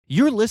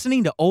You're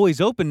listening to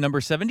Always Open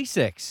number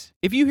 76.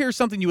 If you hear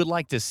something you would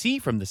like to see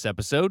from this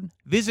episode,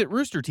 visit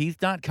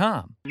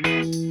roosterteeth.com.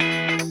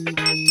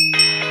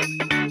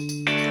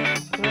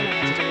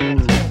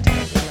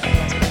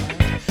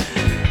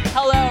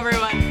 Hello,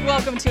 everyone.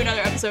 Welcome to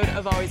another episode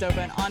of Always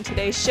Open. On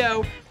today's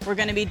show, we're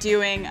going to be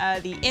doing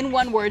the In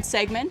One Word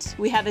segment.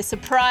 We have a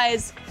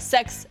surprise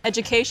sex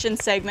education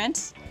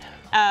segment,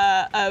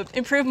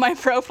 Improve My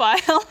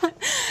Profile,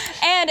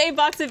 and a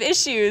box of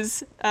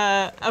issues,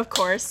 of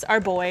course, our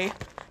boy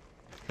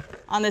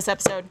on this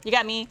episode. You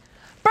got me,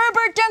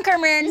 Berbert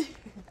Dunkelman,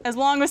 as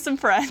long as some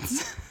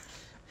friends.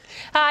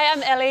 Hi,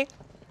 I'm Ellie.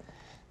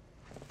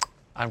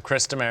 I'm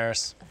Chris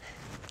Demarais.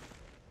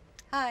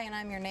 Hi, and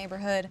I'm your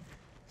neighborhood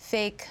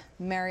fake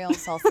Mariel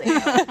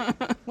Salcedo.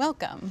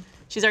 Welcome.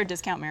 She's our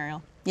discount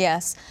Mariel.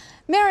 Yes.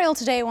 Mariel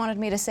today wanted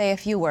me to say a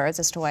few words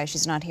as to why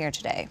she's not here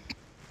today.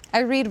 I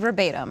read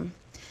verbatim.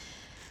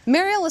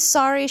 Mariel is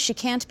sorry she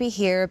can't be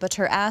here, but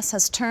her ass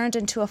has turned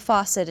into a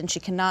faucet and she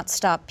cannot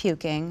stop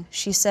puking.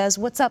 She says,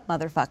 "What's up,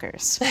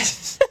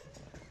 motherfuckers?"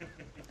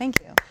 Thank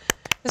you.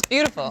 It's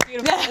beautiful.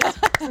 Beautiful.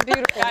 It's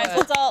beautiful.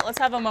 Guys, let's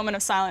have a moment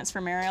of silence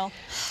for Mariel.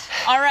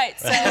 All right,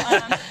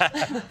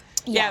 so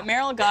yeah,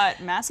 Mariel got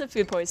massive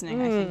food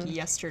poisoning, I think,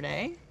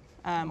 yesterday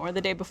or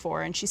the day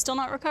before, and she's still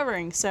not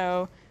recovering.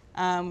 So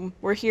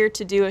we're here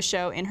to do a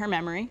show in her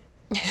memory.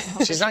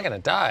 She's not gonna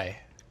die.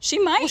 She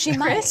might. Well, she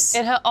Chris.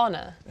 In her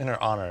honor. In her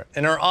honor.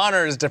 And her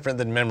honor is different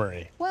than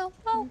memory. Well,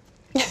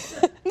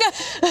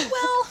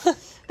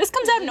 This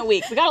comes out in a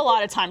week. We got a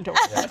lot of time to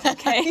work with.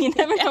 Okay, you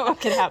never know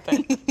what could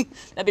happen.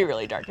 That'd be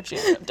really dark if she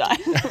ended up dying.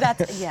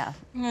 yeah.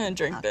 I'm gonna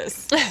drink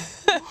this.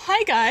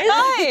 Hi guys.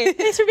 Hi.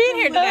 Thanks for being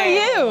here today.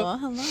 How are you? Well,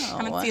 hello.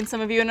 Haven't seen some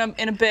of you in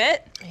a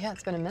bit. Yeah,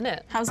 it's been a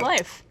minute. How's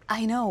life?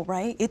 I know,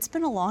 right? It's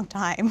been a long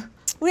time.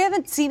 We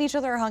haven't seen each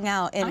other or hung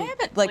out in I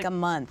haven't, like a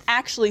month.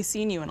 Actually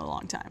seen you in a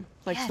long time,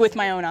 like Yeah, with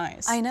my own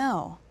eyes. I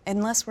know.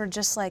 Unless we're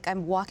just like,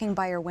 I'm walking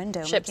by your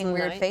window Ships in making the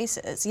weird night.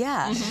 faces.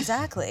 Yeah,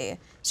 exactly.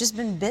 It's just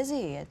been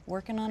busy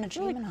working on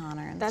Achievement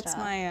Hunter and That's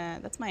stuff.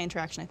 that's my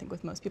interaction, I think,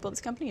 with most people at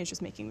this company is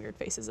just making weird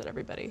faces at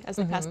everybody as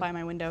they pass by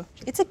my window.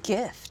 It's a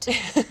gift.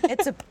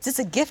 it's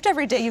a gift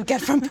every day you get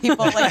from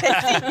people. Like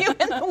they see you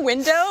in the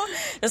window.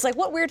 It's like,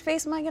 what weird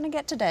face am I gonna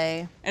get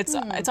today? It's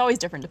always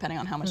different depending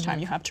on how much time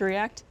you have to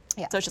react.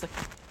 Yeah. So it's just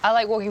like, I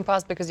like walking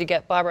past because you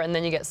get Barbara and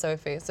then you get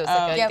Sophie. So it's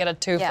like you get a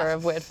twofer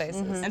of weird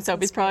faces. and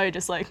Sophie's probably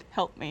just like,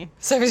 help me.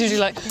 Sophie's usually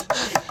like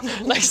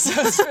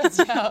so stressed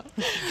out.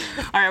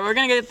 All right, we're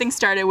gonna get things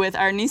started with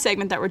our new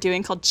segment that we're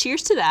doing called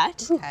Cheers to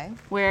That, Okay.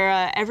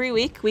 where every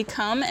week we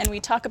come and we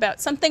talk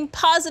about something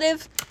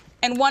positive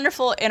and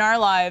wonderful in our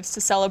lives to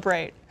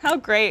celebrate how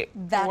great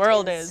That the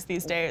world is- is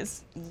these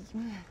days.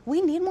 We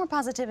need more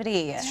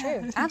positivity. It's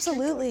true.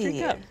 Absolutely. Pretty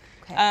good.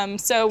 Okay.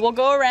 So we'll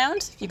go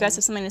around. If you guys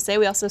have something to say,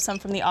 we also have some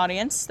from the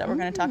audience that we're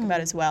going to talk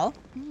about as well.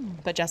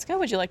 But Jessica,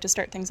 would you like to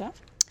start things off?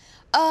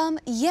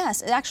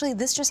 Yes, actually,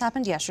 this just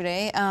happened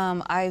yesterday.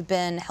 I've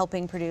been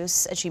helping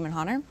produce Achievement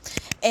Hunter,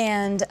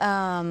 and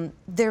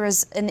there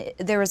was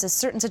a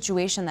certain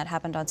situation that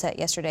happened on set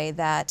yesterday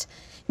that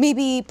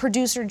maybe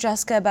producer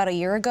Jessica about a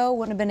year ago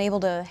wouldn't have been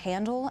able to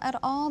handle at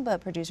all, but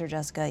producer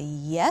Jessica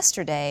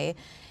yesterday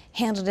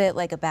handled it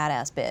like a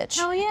badass bitch.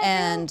 Hell yeah.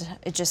 And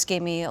it just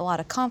gave me a lot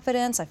of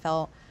confidence. I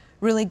felt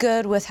really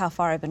good with how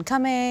far I've been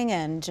coming,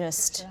 and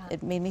just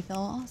it made me feel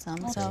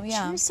awesome. So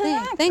yeah, cheers to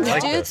that. thanks, I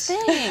like dudes.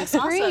 this. Thanks.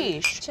 Agree.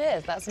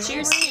 Cheers. That's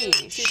Cheers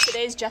amazing. to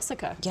today's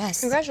Jessica.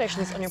 Yes.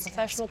 Congratulations on your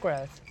professional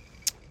growth.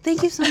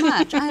 Thank you so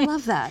much. I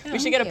love that. We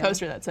should get a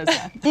poster that says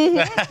that.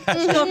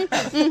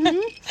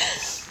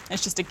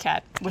 It's just a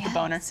cat with a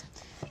boner.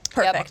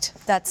 Perfect.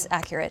 That's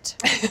accurate.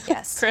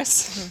 Yes.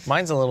 Chris?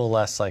 Mine's a little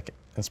less like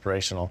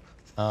inspirational.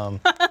 Oh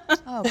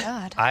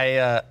God.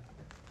 I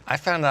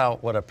found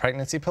out what a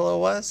pregnancy pillow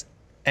was,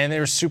 and they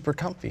were super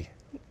comfy.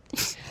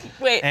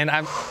 Wait, And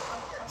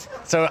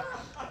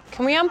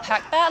Can we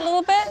unpack that a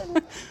little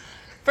bit?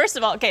 first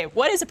of all, okay,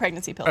 what is a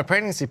pregnancy pillow? a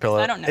pregnancy pillow,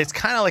 I don't know. it's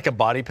kind of like a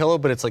body pillow,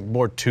 but it's like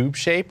more tube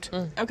shaped.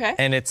 Okay.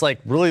 And it's like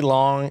really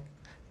long,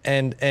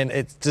 and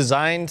it's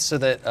designed so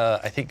that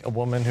I think a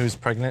woman who's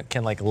pregnant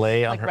can like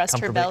lay on Like her rest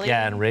her comfortably. belly?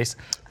 Yeah, and race.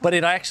 But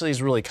it actually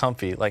is really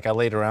comfy. Like I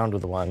laid around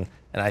with one,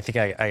 and I think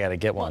I gotta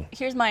get one.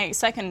 Here's my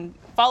second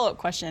follow-up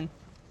question.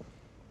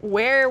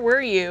 Where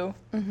were you,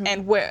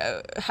 and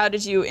how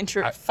did you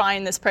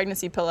find this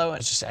pregnancy pillow?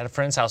 It's just at a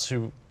friend's house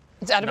who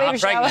It's out of not baby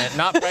shower. pregnant,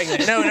 not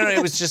pregnant. No. It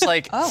was just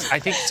like I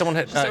think someone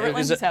had. over at It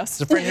was Lindsay's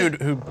house. a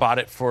friend who bought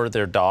it for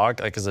their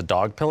dog, like as a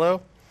dog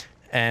pillow,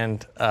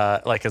 and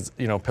like as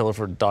pillow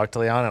for a dog to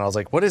lay on. And I was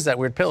like, "What is that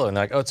weird pillow?" And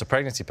they're like, "Oh, it's a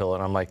pregnancy pillow."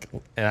 And I'm like,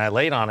 and I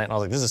laid on it, and I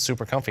was like, "This is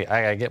super comfy.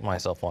 I gotta get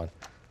myself one."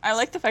 I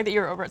like the fact that you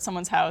were over at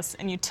someone's house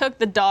and you took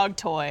the dog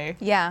toy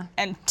Yeah.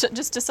 and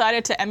just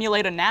decided to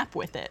emulate a nap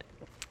with it.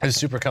 It's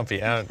super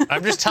comfy.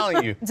 I'm just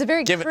telling you. It's a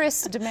very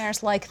Chris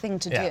Demarais-like thing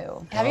to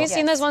do. Have you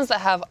seen those ones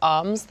that have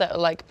arms that are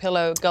like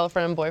pillow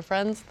girlfriend and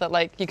boyfriends that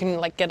like you can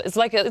like get? It's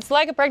like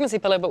a pregnancy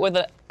pillow but with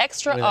an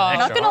extra arm. I'm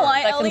not gonna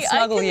lie, that can Ellie, I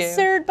snuggle you.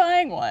 considered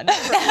buying one. There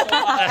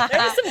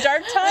were some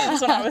dark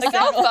times when I was Like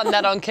single. I'll fund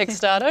that on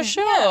Kickstarter,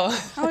 sure.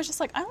 I was just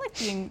like, I like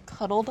being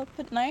cuddled up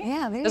at night.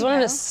 Yeah, there There's you one in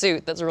go. a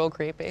suit that's real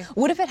creepy.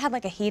 What if it had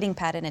like a heating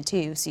pad in it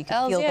too, so you could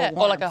feel the warmth?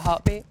 Or like a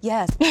heartbeat.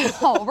 Yes.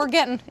 Oh, we're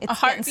getting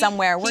Heartbeat,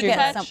 somewhere. We're too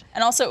getting much. some.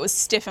 And also, it was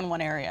stiff in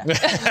one area.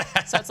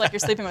 So it's like you're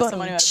sleeping with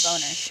someone who had a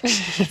boner.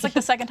 It's like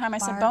the second time I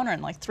said boner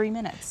in like 3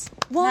 minutes.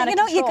 Well, Out of you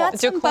know, you control. got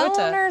It's your some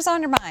quota. boners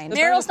on your mind.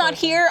 Daryl's not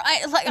here.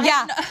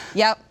 Yeah.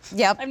 Yep.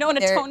 I have no one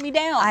to tone me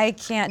down. I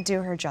can't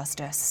do her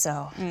justice,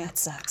 so that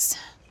sucks.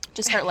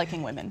 Just start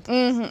liking women.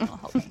 It'll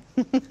help me.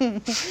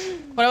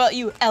 What about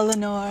you,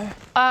 Eleanor?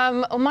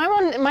 Well,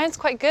 mine's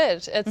quite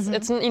good.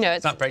 It's you know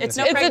it's not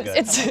pregnancy. It's no good.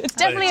 it's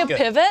definitely it's a good.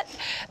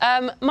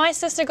 pivot. My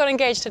sister got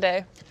engaged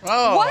today.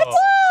 Oh. What?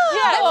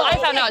 Yeah, well, I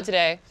found out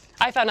today.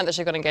 I found out that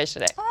she got engaged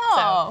today.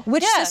 Oh.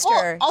 Which Yeah. sister?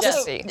 Well, also-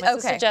 Jessie. My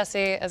sister Okay.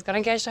 Jessie has got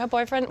engaged to her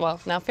boyfriend, well,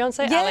 now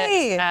fiance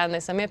Yay. Alex, and they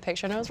sent me a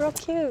picture and it was real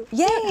cute.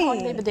 Yay! How long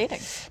have they been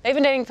dating? They've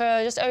been dating for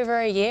just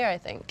over a year, I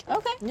think.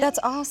 Okay. That's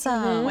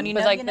awesome. When you It know,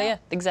 was like, you know. yeah,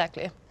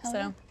 exactly.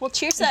 So Well,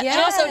 cheers to that.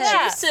 Yes. And also,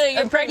 cheers to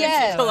your pregnancy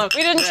Yes. pillow.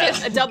 We didn't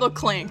cheers. A double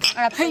clink.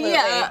 Absolutely.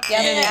 Yeah.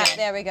 Yeah.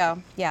 There we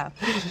go. Yeah.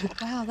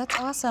 Wow, that's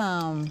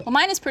awesome. Well,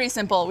 mine is pretty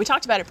simple. We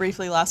talked about it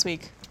briefly last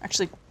week.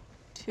 Actually,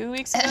 2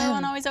 weeks ago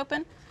on Always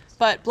Open.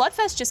 But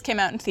Bloodfest just came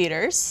out in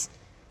theaters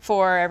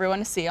for everyone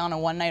to see on a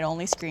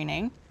one-night-only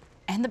screening.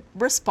 And the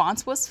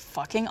response was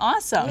fucking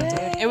awesome.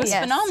 It was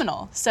Yes.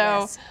 phenomenal. So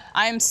Yes.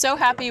 I'm so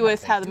happy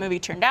with how the movie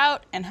turned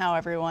out and how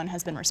everyone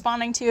has been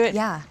responding to it.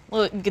 Yeah.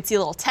 You could see a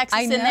little Texas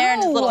I in there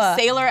and his little know.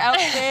 sailor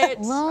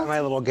outfit. My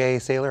little gay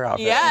sailor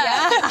outfit. Yeah.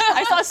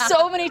 I saw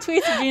so many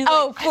tweets of Jean's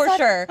Oh, like, for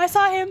sure. I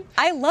saw him.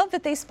 I love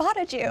that they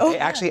spotted you. They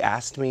actually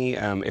asked me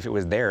if it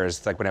was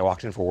theirs. Like when I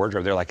walked in for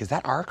wardrobe, they're like, "Is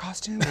that our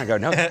costume?" And I go,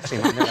 "No, that's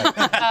actually mine."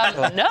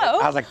 They're like, No.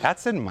 I was like,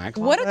 "That's in my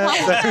closet." What a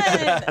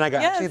compliment. And I go,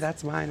 Yes. "Actually,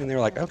 that's mine." And they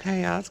were like,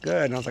 "Okay, yeah, that's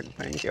good." And I was like,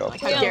 "Thank you."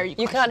 How dare you?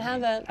 You can't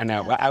have that. I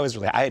know. But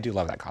I do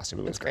love that costume.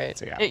 It was great.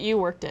 So yeah. You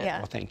worked it. Yeah.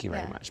 Well, thank you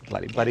very Yeah. much.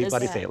 Bloody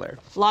Yeah. sailor.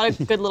 A lot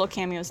of good little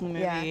cameos in the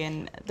movie, Yeah.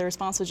 and the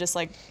response was just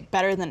like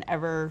better than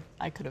ever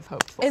I could have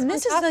hoped for. And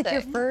this is like your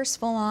fantastic. first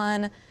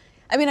full-on.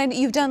 I mean,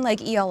 you've done like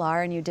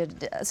ELR and you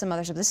did some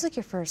other stuff. This is like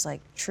your first like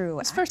true.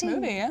 It's first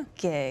acting movie, yeah.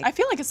 Gig. I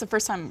feel like it's the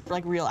first time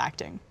like real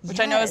acting, which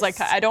I know is like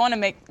Yes. I don't want to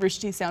make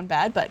Rooster Teeth sound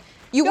bad, but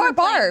You are were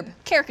Barb. playing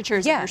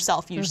caricatures Yeah. of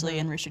yourself usually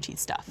in Rooster Teeth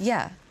stuff.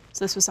 yeah.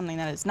 So this was something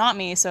that is not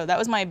me. So that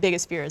was my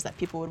biggest fear, is that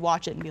people would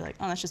watch it and be like,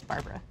 oh, that's just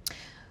Barbara.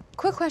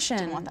 Quick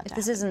question, want that to if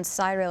this isn't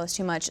side rails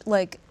too much,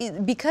 like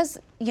because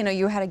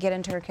you had to get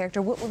into her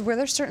character, were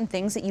there certain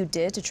things that you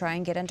did to try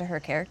and get into her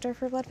character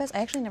for Bloodfest? I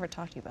actually never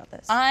talked to you about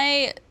this.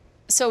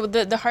 So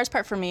the hardest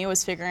part for me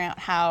was figuring out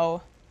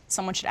how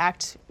someone should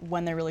act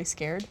when they're really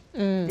scared,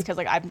 because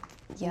like I've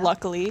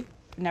luckily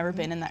never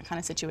been in that kind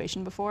of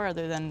situation before,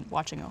 other than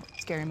watching a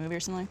scary movie or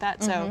something like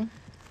that. So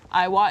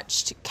I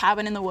watched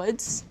Cabin in the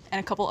Woods and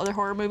a couple other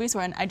horror movies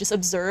where I just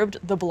observed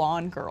the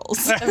blonde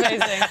girls.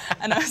 Amazing.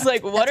 And I was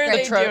like, what That's are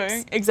great they tropes.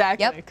 doing?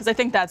 Exactly. Yep. Because I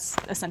think that's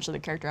essentially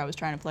the character I was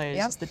trying to play, is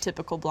Yep. just the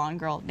typical blonde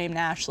girl named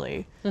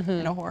Ashley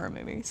in a horror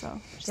movie. So,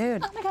 just,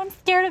 Dude. oh my God, I'm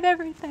scared of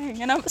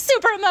everything. And I'm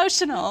super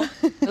emotional.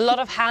 A lot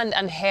of hand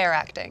and hair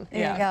acting.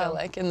 Yeah. I feel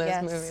like in those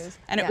Yes. movies.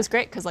 And it Yeah. was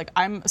great because like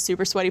I'm a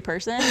super sweaty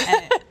person,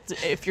 and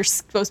if you're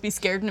supposed to be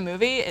scared in a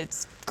movie,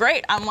 it's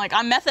great. I'm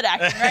method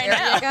acting right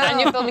now. And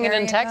you're filming it There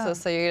in you Texas,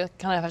 go. so you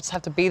kind of just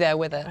have to be there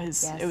with it.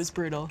 It was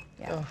brutal.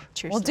 Yeah.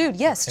 Cheers. Well, to that. dude,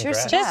 yes,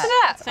 cheers to Congrats. that. Cheers to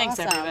that. Thanks,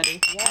 Awesome. everybody.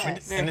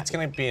 Yes. And it's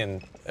going to be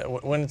in,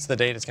 when's the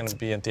date? It's going to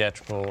be in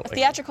theatrical. like-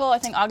 Theatrical, I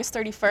think August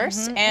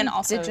 31st, and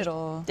also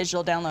Digital.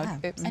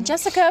 download. Yeah. And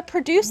Jessica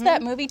produced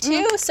that movie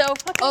too, so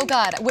fucking Oh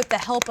God, with the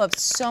help of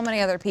so many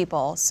other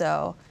people.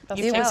 So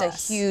it was a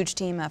ass. huge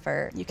team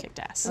effort. you kicked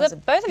ass. was They're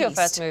a both of your beast.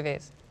 first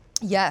movies.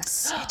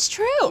 Yes. It's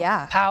true.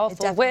 Yeah. It Powerful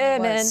definitely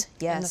women was. in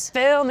the Yes.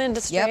 film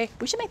industry. Yep.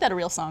 We should make that a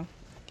real song.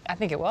 I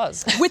think it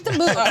was. With the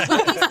moves,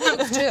 with these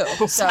moves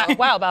too. So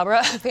Wow,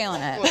 Barbara. feeling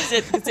it. Is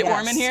it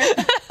warm in here?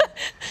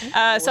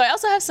 So I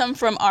also have some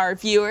from our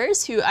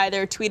viewers who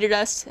either tweeted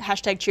us,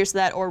 #cheers to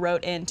that, or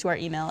wrote into our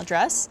email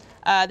address.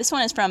 This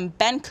one is from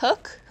Ben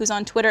Cook, who's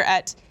on Twitter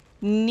at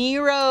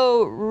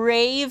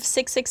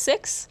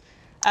NeroRave666.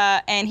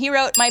 And he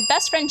wrote, my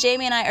best friend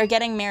Jamie and I are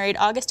getting married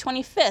August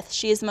 25th.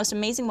 She is the most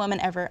amazing woman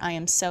ever. I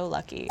am so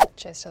lucky.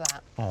 Cheers to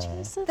that. That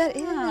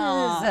is.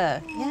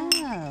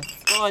 Yes.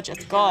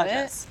 Gorgeous,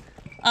 gorgeous.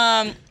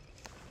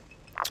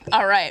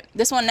 All right,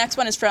 next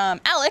one is from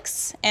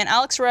Alex, and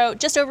Alex wrote,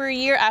 just over a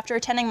year after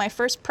attending my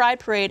first Pride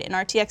Parade in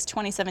RTX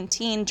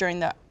 2017 during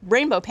the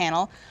Rainbow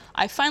Panel,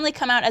 I finally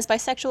come out as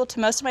bisexual to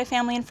most of my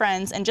family and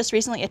friends, and just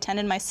recently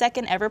attended my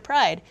second ever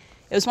Pride.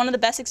 It was one of the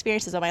best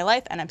experiences of my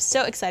life, and I'm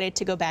so excited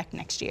to go back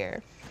next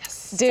year.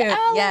 Dude,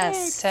 Alex.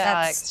 yes. To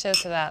Alex.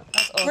 Cheers to that.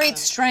 That's awesome. Great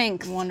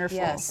strength. Wonderful.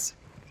 Yes.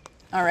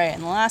 All right,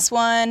 and the last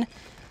one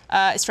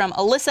It's from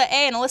Alyssa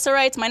A. And Alyssa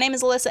writes, my name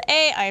is Alyssa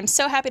A. I am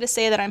so happy to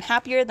say that I'm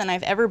happier than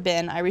I've ever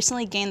been. I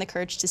recently gained the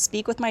courage to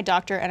speak with my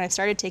doctor and I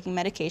started taking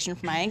medication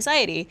for my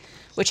anxiety,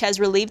 which has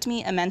relieved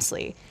me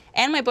immensely.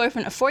 And my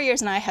boyfriend of 4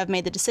 years and I have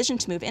made the decision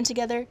to move in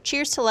together.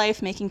 Cheers to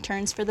life, making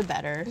turns for the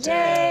better.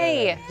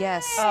 Yay!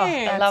 Yes. Oh,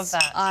 I love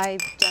that. I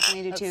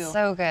definitely do too.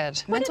 So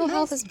good. Mental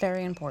health is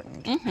very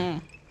important.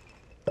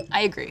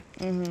 I agree.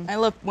 I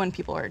love when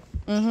people are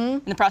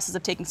in the process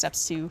of taking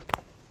steps to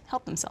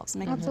help themselves.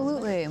 And make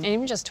Absolutely. And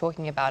even just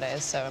talking about it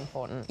is so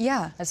important.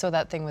 Yeah. I saw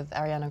that thing with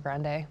Ariana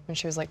Grande when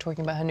she was like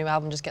talking about her new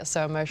album, just get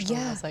so emotional.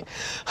 Yeah. I was like,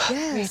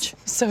 Yes. Reach,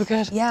 so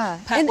good. Yeah.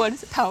 what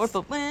is it?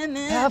 Powerful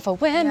women. Powerful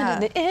women Yeah.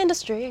 in the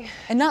industry.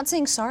 And not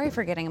saying sorry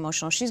for getting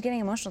emotional. She's getting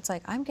emotional. It's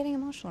like, I'm getting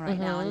emotional right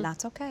now, and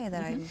that's okay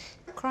that I'm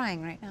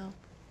crying right now.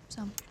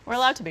 So, We're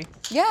allowed to be.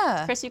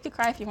 yeah. Chris, you could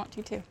cry if you want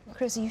to too.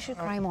 Chris, you should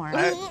cry more.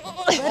 I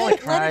let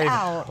it cried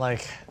out.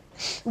 like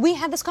We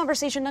had this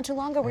conversation not too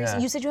long ago where Yeah.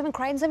 you said you haven't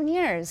cried in 7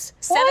 years.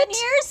 7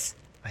 years?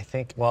 I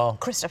think. Well,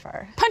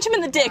 Christopher. Punch him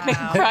in the dick, make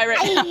him cry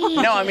right now.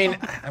 no, I mean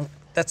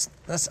that's.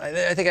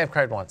 I think I've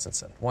cried once since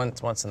then.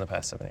 Once in the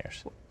past 7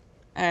 years.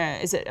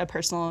 Is it a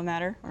personal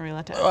matter, or are we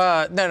allowed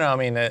to? No. I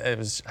mean, it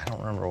was. I don't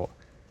remember what.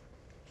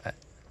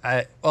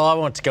 I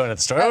won't go into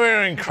the story.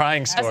 We're doing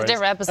crying stories.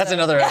 different episode. That's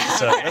another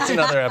episode. That's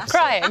another episode.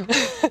 Crying.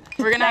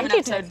 We're gonna have an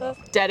Thank you, episode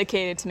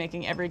dedicated to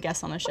making every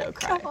guest on the show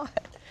cry.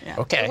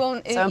 Okay. It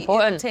won't, So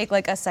important. It'll take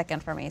like a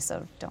second for me,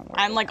 so don't worry.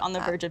 I'm like on the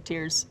verge of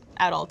tears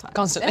at all times.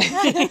 Constantly.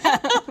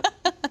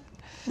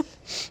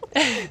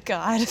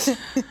 God.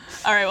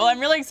 All right, well, I'm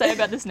really excited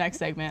about this next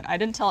segment. I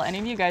didn't tell any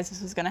of you guys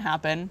this was going to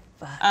happen.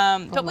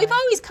 But we've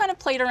always kind of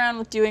played around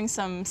with doing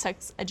some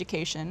sex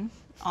education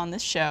on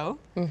this show.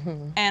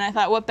 And I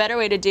thought, what better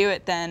way to do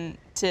it than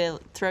to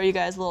throw you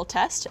guys a little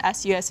test,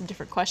 ask you guys some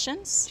different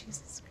questions.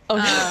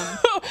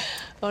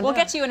 We'll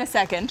get to you in a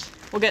second.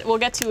 We'll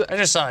get to I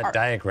just saw a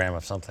diagram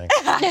of something.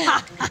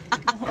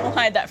 We'll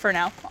hide that for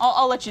now.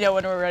 I'll let you know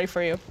when we're ready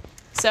for you.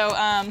 So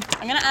I'm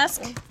going to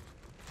ask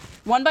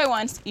one by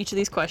one each of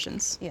these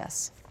questions.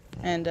 Yes.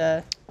 And,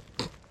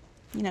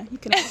 you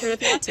can answer it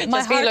if you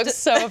want to. He looks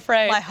so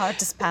afraid. My heart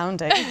is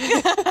pounding.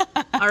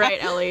 All right,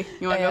 Ellie,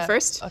 you want to go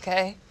first?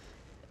 Okay.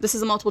 This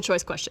is a multiple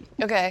choice question.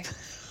 Okay.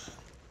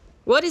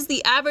 What is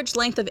the average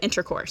length of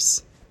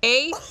intercourse?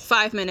 A,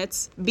 5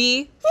 minutes,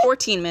 B,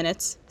 14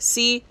 minutes,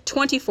 C,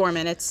 24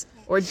 minutes,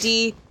 or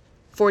D,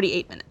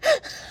 48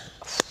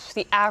 minutes?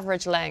 The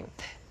average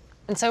length.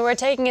 And so we're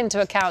taking into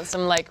account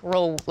some weird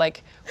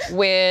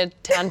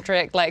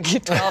tantric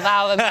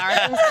 12-hour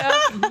marathon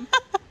stuff.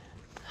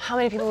 How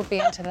many people would be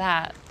into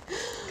that?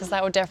 Because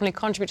that would definitely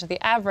contribute to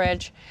the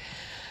average.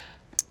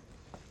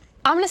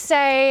 I'm gonna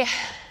say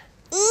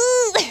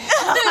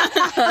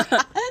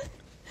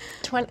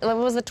 20. What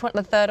was the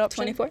third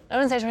option? 24? I'm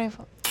gonna say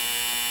 24.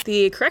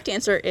 The correct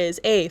answer is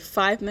A,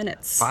 5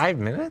 minutes. 5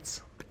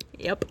 minutes?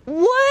 Yep.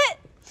 What?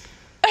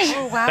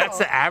 Oh, wow. That's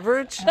the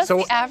average? That's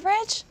the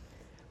average?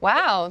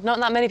 Wow, not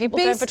that many people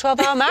going for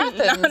 12-hour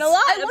marathons. Not a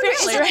lot, I wonder,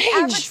 is apparently. it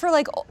average for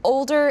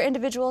older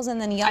individuals and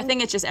then young? I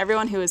think it's just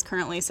everyone who is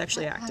currently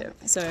sexually active.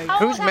 So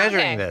Who's Okay.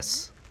 measuring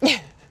this?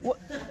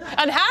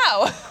 And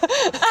how?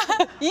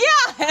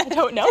 I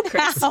don't know,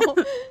 Chris. All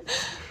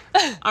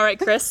right,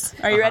 Chris,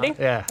 are you ready?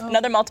 Yeah.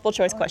 Another multiple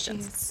choice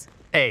question.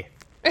 A.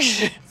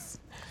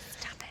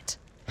 Stop it.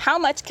 How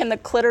much can the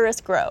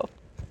clitoris grow?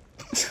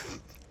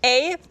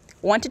 A,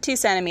 1 to 2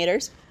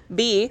 centimeters.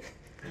 B,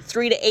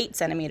 3 to 8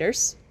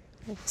 centimeters.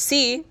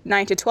 C,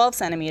 9 to 12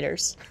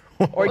 centimeters.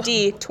 Or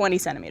D, 20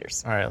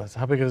 centimeters. All right.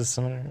 How big is a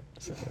centimeter?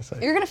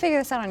 You're gonna figure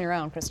this out on your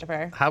own,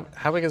 Christopher.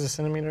 How big is a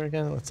centimeter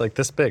again? It's like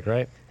this big,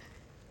 right?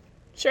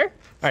 Sure.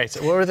 All right.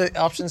 So what were the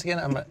options again?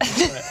 I'm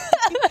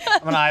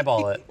gonna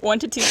eyeball it. 1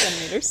 to 2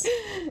 centimeters.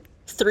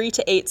 3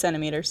 to 8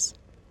 centimeters.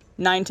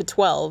 9 to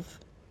 12.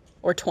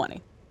 Or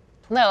 20.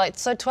 No,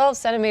 so 12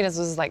 centimeters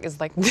is like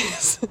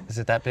this. Is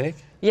it that big?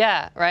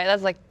 Yeah, right?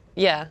 That's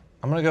yeah.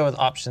 I'm gonna go with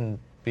option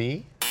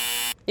B.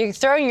 You're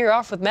throwing you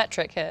off with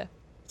metric here.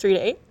 3 to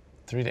 8?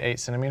 3 to 8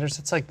 centimeters.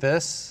 It's like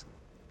this.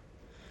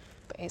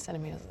 But 8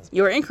 centimeters is...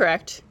 You are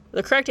incorrect.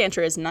 The correct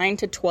answer is 9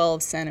 to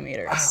 12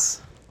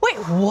 centimeters. Wait,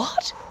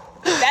 what?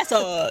 That's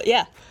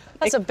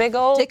That's a big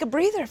old... Take a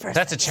breather first.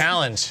 That's a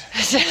challenge.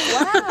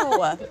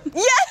 Wow.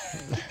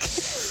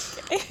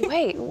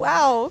 Wait,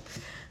 Wow.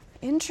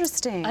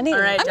 Interesting. I need, All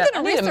right, I'm Jeff,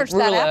 gonna I need a research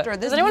that ruler. after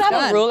this Does anyone is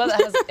have done. a ruler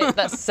that has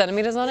that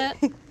centimeters on it?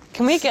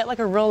 Can we get like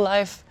a real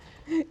life?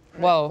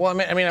 Whoa. Well,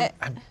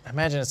 I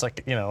imagine it's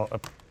like, kind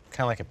of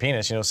like a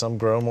penis. Some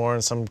grow more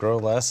and some grow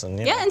less. And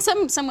Yeah, and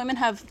some women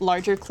have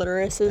larger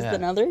clitorises Yeah.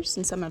 than others,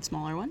 and some have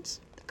smaller ones.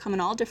 They come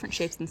in all different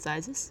shapes and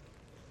sizes.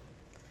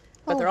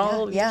 But Oh, they're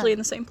all yeah. usually in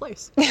the same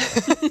place.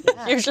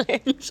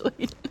 Usually. Usually.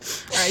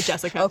 All right,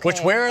 Jessica.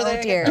 Okay. Where are they?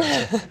 Oh dear.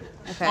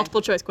 Okay.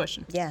 Multiple choice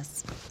question.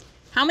 Yes.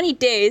 How many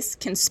days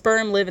can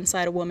sperm live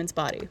inside a woman's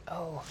body?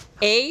 Oh.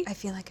 A, I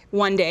feel like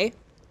 1 day.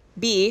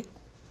 B,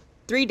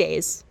 3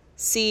 days.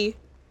 C,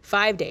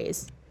 5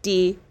 days.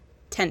 D,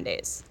 10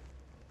 days.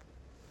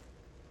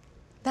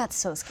 That's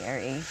so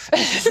scary.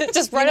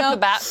 Just right off the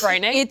bat,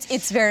 frightening.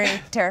 It's very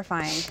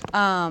terrifying.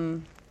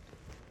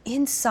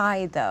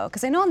 Inside though,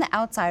 because I know on the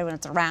outside when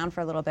it's around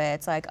for a little bit,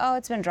 it's like, oh,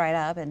 it's been dried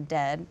up and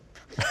dead.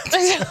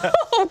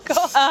 Oh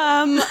God.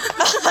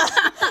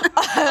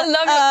 I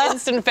love your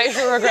instant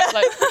facial regret.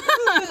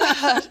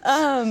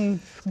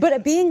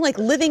 But being like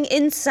living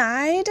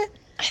inside,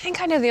 I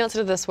think I know the answer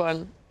to this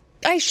one.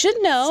 I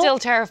should know. Still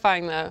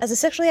terrifying though. As a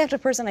sexually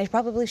active person, I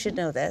probably should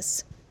know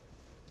this.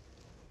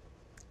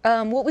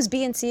 What was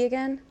B and C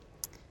again?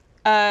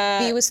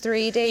 B was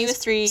 3 days. B was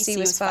 3, C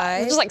was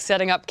 5. Just like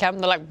setting up camp,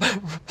 and they're like,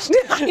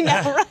 I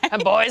know, right?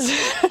 and boys.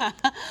 I'm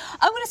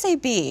gonna say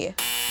B.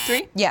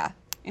 3? Yeah.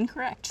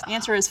 Incorrect. The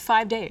answer is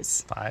 5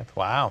 days. 5.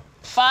 Wow.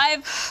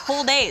 5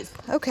 whole days.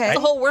 Okay. The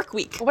whole work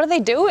week. What are they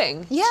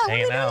doing? Yeah, what are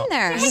Hanging they doing out.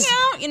 there? Hang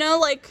out, you know,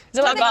 like. Is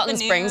it like talking about Barton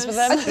the Springs news. for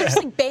them? They're just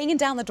like banging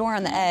down the door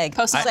on the egg.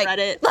 Posting It's like,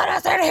 Reddit. let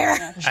us in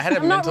here. I had a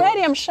I'm not mental,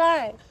 ready. I'm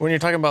shy. when you're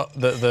talking about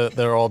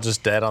they're all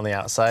just dead on the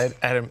outside,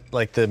 I had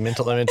like the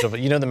mental image of,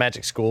 you know, the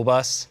magic school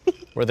bus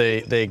where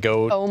they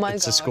go, Oh my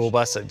it's a gosh. school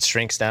bus that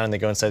shrinks down and they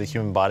go inside the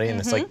human body and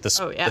it's like the,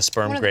 Oh, yeah. the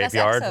sperm One of the best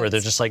graveyard where they're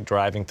episodes. just like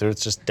driving through,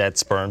 it's just dead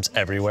sperms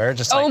everywhere,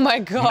 just Oh like my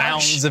gosh.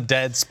 mountains of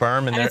dead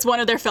sperm And they're- it's one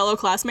of their fellow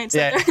classmates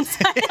Yeah. that they're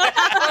inside.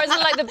 Or is it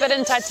like the bit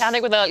in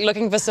Titanic where they're like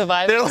looking for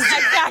survivors? they're like,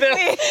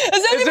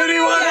 Exactly. is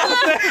anyone out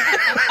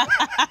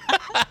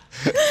there?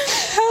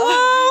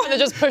 And they're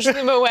just pushing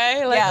them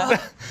away. Like,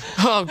 Yeah.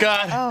 Oh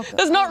God.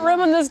 there's not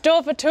room on this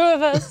door for 2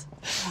 of us.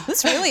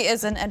 This really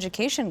is an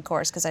education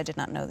course because I did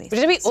not know these.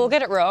 Did we all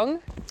get it wrong?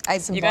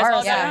 You guys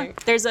all yeah. know?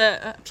 There's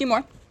a few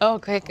more.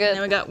 Okay, good.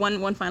 Then we got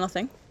one final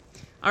thing.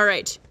 All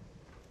right.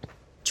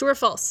 True or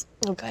false?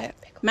 Okay.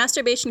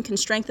 Masturbation can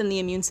strengthen the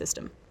immune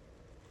system.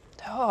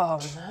 Oh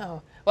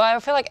no. Well, I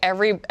feel like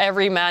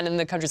every man in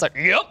the country's like,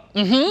 yep.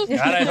 God,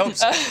 I hope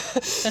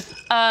so.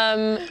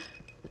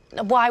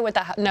 Why would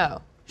that happen?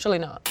 No, surely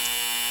not.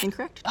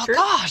 Incorrect. Oh True.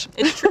 God.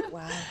 It's true.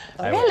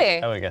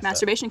 Really? I would guess that.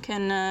 Masturbation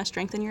can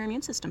strengthen your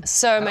immune system.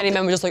 So many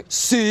men were just like,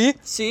 see?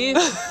 See?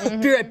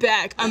 Be right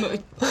back. I'm going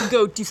to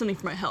go do something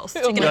for my health.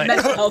 Taking a Right.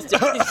 mental health day.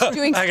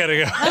 I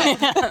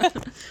gotta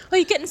go. Oh,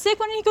 you getting sick?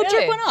 Why don't you go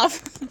Really? jerk one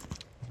off?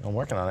 I'm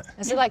working on it.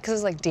 Is it like because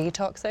it's like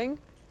detoxing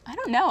I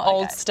don't know.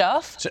 old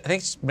stuff? So I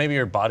think it's maybe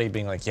your body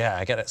being like, yeah,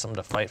 I got something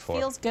to fight for.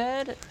 Feels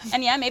good.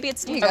 And yeah, maybe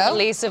it's you A go.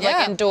 release of Yeah.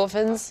 like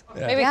endorphins.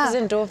 Maybe Yeah. because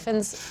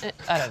endorphins.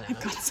 I don't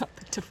know.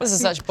 something to This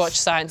is such botch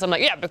science. I'm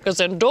like, yeah, because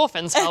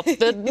endorphins help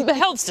the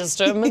health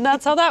system, and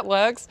that's how that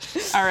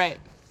works. All right,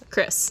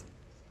 Chris.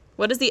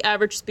 What is the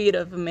average speed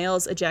of a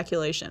male's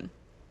ejaculation?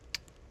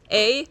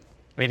 A,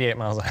 88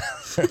 miles an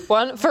hour.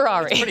 One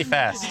Ferrari. Pretty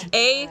fast.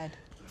 A,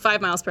 5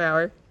 miles per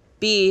hour.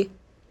 B,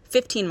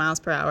 15 miles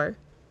per hour.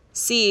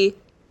 C,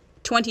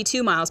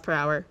 22 miles per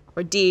hour.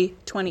 Or D,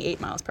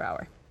 28 miles per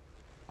hour.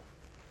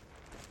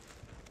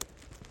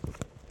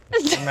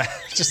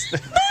 Just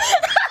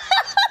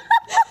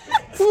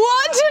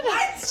What?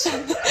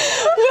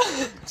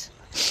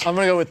 I'm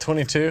gonna go with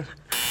 22.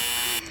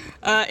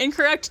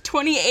 Incorrect.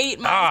 28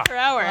 miles per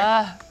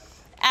hour.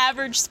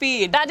 Average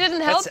speed. That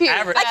didn't help That's you.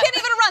 average. I can't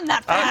even run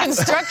that fast.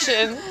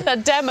 Construction,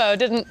 that demo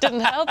didn't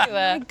help you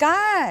there.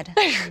 God.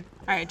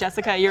 All right,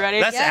 Jessica, you ready?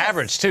 That's Yes.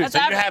 average too. That's so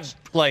you average. have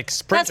like That's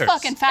sprinters.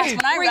 fucking fast.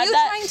 When I Were read you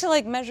that, trying to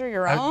like measure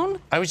your own?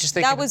 I was just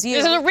thinking. That was you.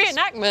 It's a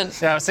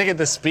reenactment. Yeah, I was thinking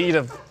the speed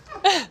of,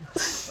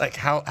 like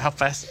how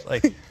fast,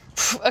 like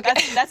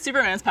that's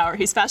Superman's power.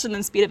 He's faster than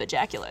the speed of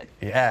ejaculate.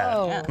 yeah.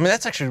 Oh. I mean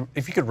that's actually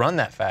if you could run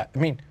that fast. I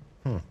mean,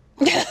 I'm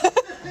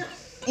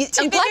you glad,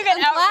 can I'm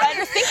glad outrun-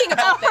 you're thinking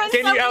about this.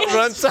 can you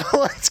outrun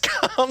someone's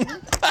cum?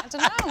 I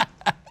don't know.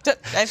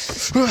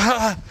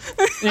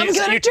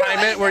 You time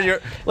it where you're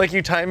like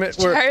you time it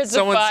where Chariots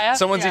of fire.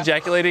 someone's Yeah.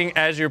 ejaculating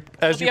as you Be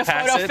a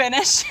pass photo it,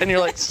 finish. and you're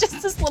like, It's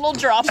just this little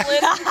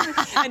droplet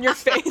in your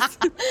face.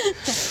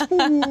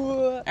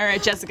 All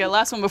right, Jessica,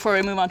 last one before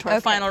we move on to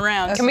our final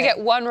round. Can we get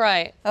one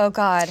right? Oh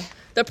God.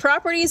 The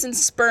properties in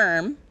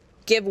sperm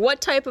give what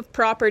type of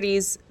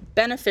properties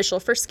beneficial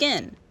for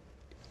skin?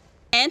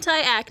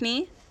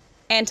 Anti-acne,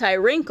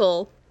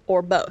 anti-wrinkle,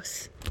 or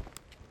both?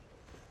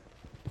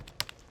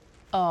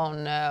 Oh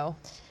no.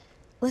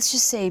 Let's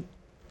just say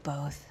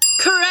both.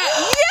 Correct.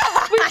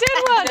 We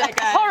did one. did it,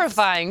 guys.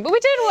 Horrifying, but we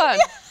did one.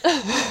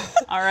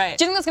 All right.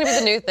 Do you think that's gonna be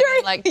the new thing?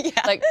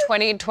 Like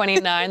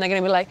 2029, they're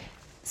gonna be like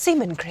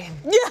semen cream.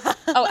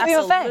 Oh, for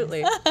your face.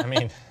 absolutely. I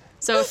mean,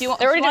 So if you want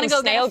They're already to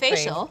go doing get a snail cream.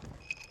 facial,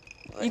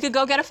 you could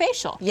go get a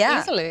facial. Yeah.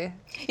 Easily.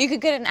 You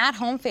could get an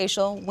at-home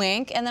facial,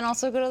 wink, and then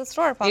also go to the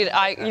store. You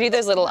need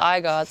those little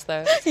eye guards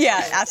though. Yeah,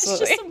 It's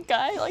absolutely. just some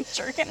guy like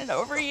jerking it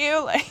over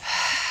you. Like,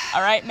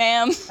 all right,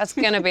 ma'am. That's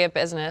gonna be a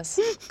business.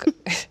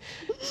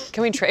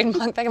 Can we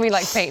trademark that? Can we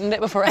like patent it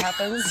before it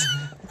happens?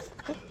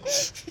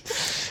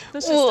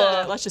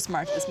 Let's just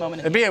mark this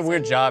moment. it'd be a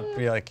weird job to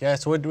be like, yeah.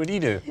 So what do you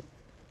do?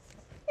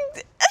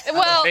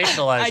 Well,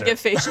 Facializer. I give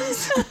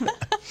facials.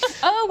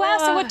 Oh wow!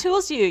 So what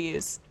tools do you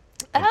use?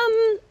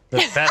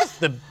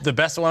 the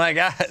best one I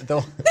got.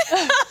 well,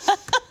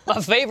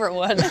 My favorite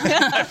one.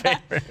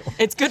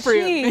 It's good for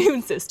your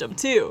immune system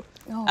too.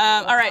 All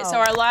right, so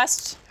our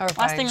last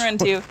thing we're gonna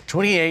do.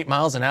 28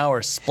 miles an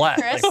hour splat.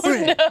 Chris,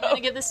 Like, I'm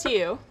gonna give this to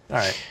you. All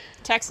right.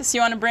 Texas,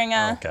 you want to bring Oh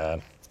a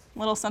God.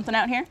 little something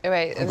out here?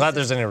 Wait. I'm glad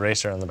there's an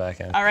eraser on the back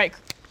end. All right,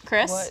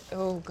 Chris. What?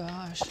 Oh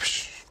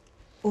gosh.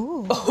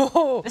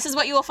 This is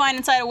what you will find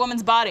inside a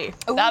woman's body.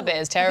 That bit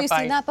is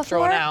terrifying. that before?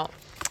 Drawn out.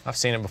 I've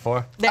seen it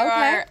before. There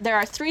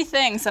are 3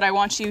 things that I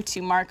want you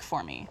to mark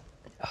for me.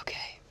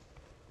 Okay.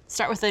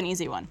 Start with an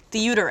easy one. The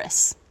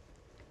uterus.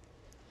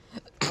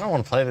 I don't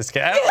want to play this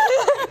game.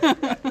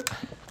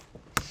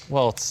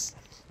 Well, it's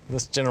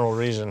this general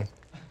region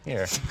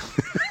here.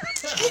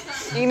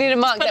 You need to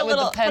mark Put that a with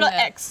little the pen. put an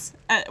there. X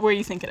at where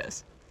you think it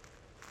is.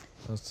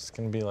 It's just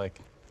gonna be like.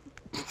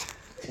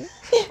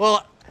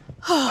 Well.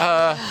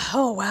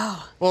 Oh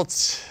wow. Well,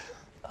 it's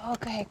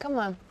Okay, come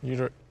on.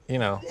 you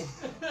know.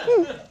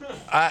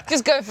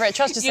 Just go for it.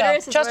 Trust yourself.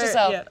 Uterus is Trust where-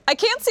 yourself. yeah. I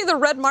can't see the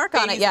red mark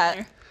on it Baby's in yet.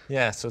 there.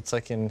 Yeah, so it's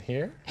like in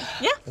here.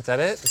 Yeah. Is that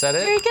it? Is that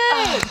it? Very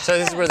good. So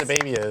this is where the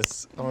baby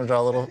is. I'm gonna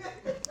draw a little.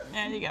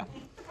 There you go.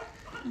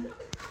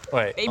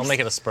 Wait, I'll Babes. make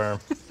it a sperm.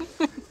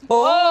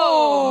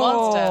 Oh,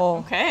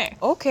 monster. Okay.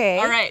 Okay.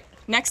 All right.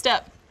 Next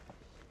up,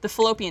 the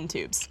fallopian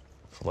tubes.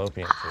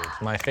 Fallopian tubes.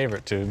 My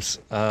favorite tubes.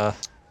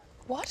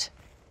 What?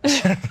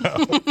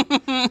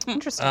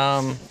 Interesting.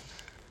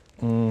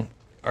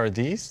 Are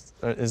these?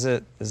 Or is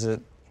it?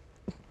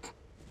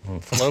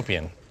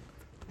 Fallopian.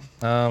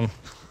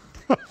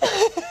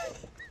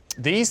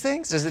 These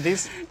things? Is it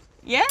these?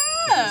 Yeah.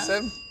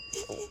 Sim?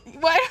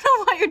 Well, I don't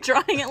know why you're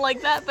drawing it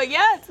like that, but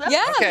yeah, it's that.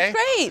 yeah, okay.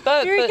 great.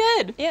 But, Very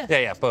good. Yeah.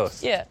 Yeah,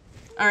 both. Yeah.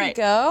 All right.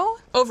 Go.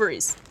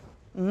 Ovaries.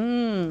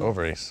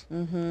 Ovaries.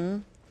 Mm-hmm.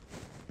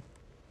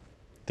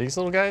 These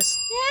little guys?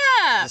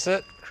 Yeah. That's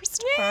it?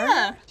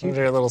 Yeah. Those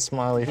are your little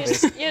smiley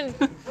face. You're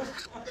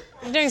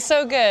doing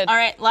so good. All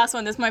right. Last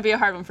one. This might be a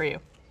hard one for you.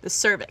 The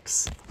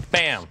cervix.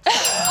 Bam.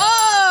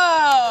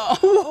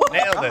 Oh.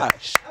 Nailed it.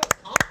 Gosh,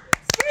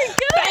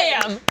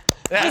 Bam!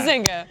 Yeah.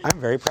 Bazinga. I'm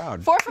very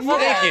proud. 4 for 4.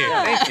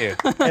 Thank you.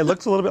 It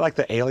looks a little bit like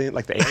the alien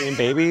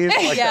babies.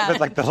 Like, Yeah.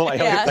 like the little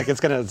alien, Yeah. like it's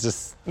gonna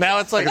just. Now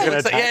it's like, It's gonna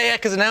attack. yeah,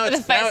 because now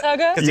it's face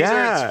hugger? Because these are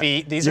Yeah. its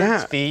feet. These are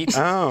Yeah. its feet.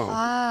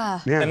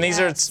 Oh. Yeah. And these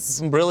are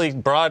its really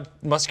broad,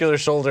 muscular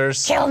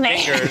shoulders. Kill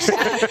me. Fingers.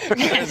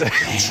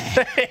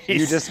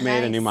 You just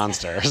made a new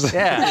monster.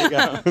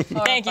 Yeah.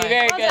 Thank you.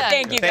 Very Well good. done.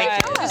 Thank you,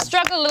 Thank guys. You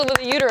struggled a little with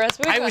the uterus.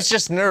 I was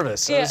just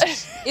nervous. Yeah.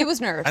 It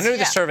was nerves. I knew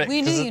the cervix.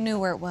 We knew 'cause you knew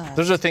where it was.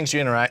 Those are things you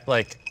interact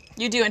like.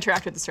 You do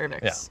interact with the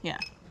cervix. Yeah.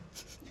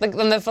 Like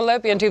when the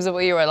fallopian tubes are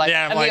what you were like,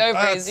 Yeah, I'm and like, the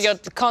ovaries, oh, you're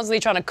constantly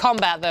trying to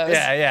combat those.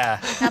 Yeah.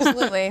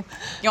 Absolutely.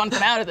 You want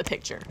them out of the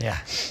picture. Yeah.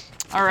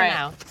 All right.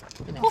 Now.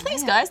 Well,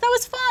 thanks, guys. That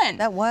was fun.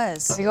 That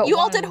was. You got You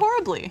all one. did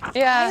horribly. I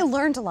Yeah.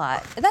 learned a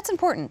lot. That's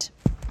important.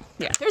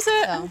 Yeah. There's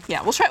a. So.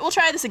 Yeah. We'll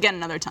try this again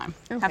another time.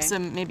 Have Okay.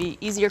 some maybe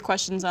easier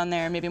questions on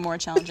there, maybe more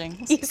challenging.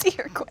 We'll see.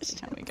 Easier question.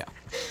 There we go.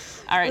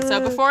 All right.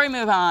 So before we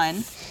move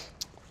on,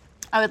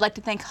 I would like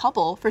to thank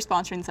Hubble for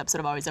sponsoring this episode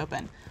of Always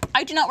Open.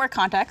 I do not wear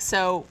contacts,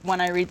 so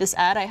when I read this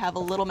ad, I have a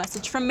little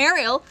message from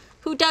Mariel,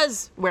 who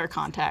does wear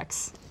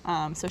contacts.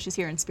 So she's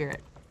here in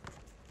spirit.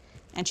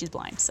 And she's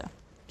blind, so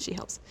she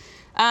helps.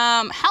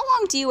 How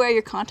long do you wear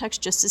your contacts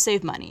just to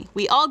save money?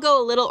 We all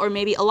go a little or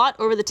maybe a lot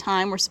over the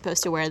time we're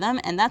supposed to wear them,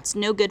 and that's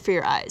no good for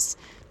your eyes.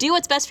 Do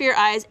what's best for your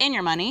eyes and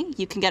your money.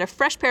 You can get a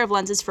fresh pair of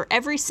lenses for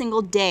every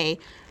single day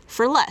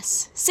for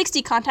less.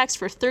 60 contacts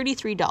for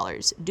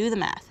 $33. Do the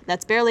math.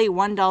 That's barely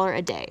 $1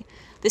 a day.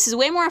 This is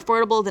way more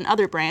affordable than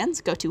other brands.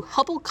 Go to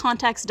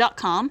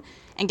hubblecontacts.com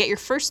and get your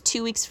first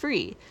 2 weeks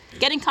free.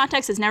 Getting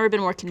contacts has never been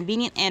more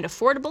convenient and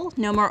affordable.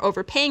 No more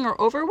overpaying or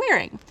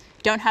overwearing.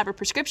 Don't have a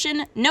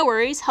prescription? No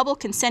worries. Hubble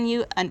can send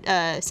you to an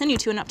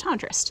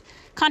optometrist.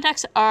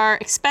 Contacts are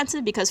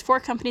expensive because 4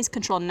 companies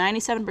control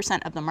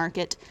 97% of the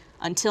market.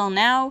 Until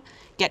now,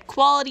 get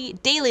quality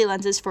daily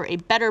lenses for a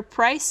better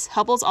price.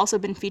 Hubble's also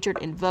been featured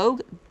in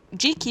Vogue,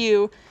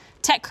 GQ,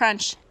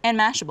 TechCrunch, and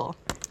Mashable.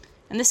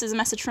 And this is a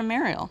message from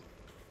Mariel.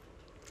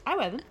 I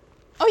wear them.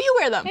 Oh, you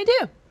wear them? I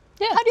do.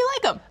 Yeah. How do you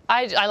like them?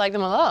 I like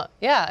them a lot.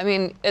 Yeah. I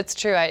mean, it's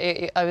true.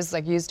 I was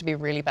like used to be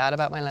really bad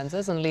about my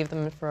lenses and leave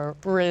them for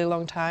a really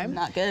long time.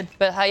 Not good.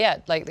 But yeah,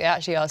 like they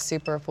actually are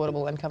super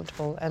affordable and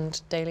comfortable and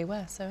daily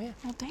wear. So yeah.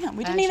 Well, damn,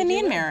 we I didn't even actually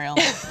need do Mariel.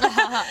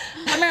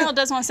 But Mariel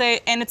does want to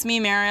say, and it's me,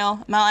 Mariel.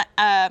 My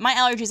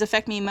allergies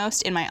affect me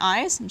most in my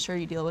eyes. I'm sure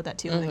you deal with that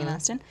too, living in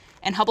Aston.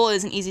 And Hubble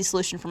is an easy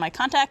solution for my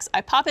contacts.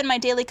 I pop in my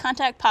daily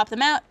contact, pop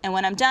them out, and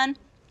when I'm done,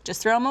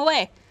 just throw them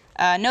away.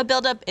 No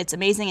buildup. It's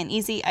amazing and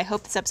easy. I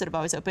hope this episode of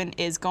Always Open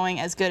is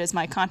going as good as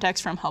my contacts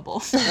from Hubble.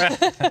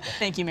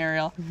 Thank you,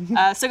 Mariel.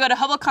 So go to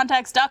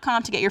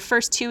hubblecontacts.com to get your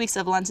first 2 weeks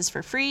of lenses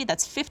for free.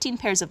 That's 15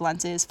 pairs of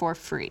lenses for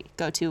free.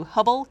 Go to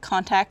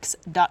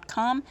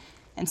hubblecontacts.com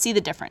and see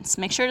the difference.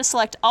 Make sure to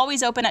select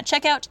Always Open at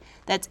checkout.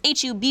 That's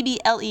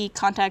HUBBLE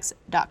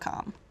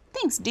contacts.com.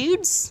 Thanks,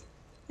 dudes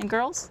and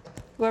girls,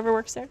 whoever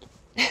works there.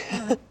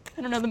 I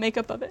don't know the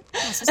makeup of it.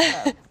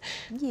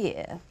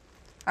 Yeah.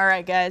 All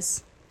right,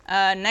 guys.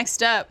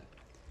 Next up,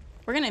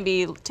 we're going to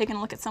be taking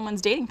a look at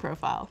someone's dating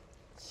profile.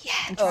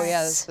 Oh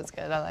yeah, this is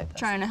good. I like that.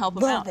 Trying to help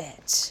him Love out.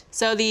 it.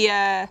 So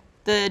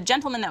the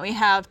gentleman that we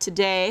have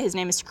today, his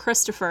name is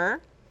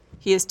Christopher.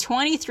 He is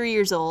 23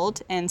 years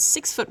old and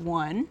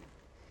 6'1".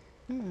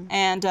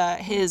 And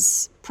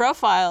his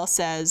profile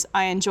says,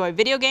 I enjoy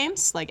video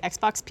games like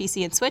Xbox,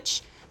 PC, and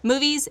Switch,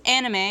 movies,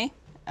 anime,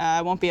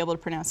 I won't be able to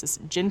pronounce this,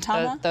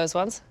 Gintama, Those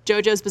ones.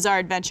 JoJo's Bizarre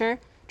Adventure,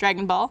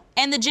 Dragon Ball,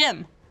 and the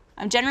gym.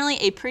 I'm generally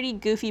a pretty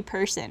goofy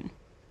person.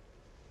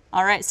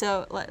 All right,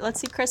 so let's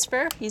see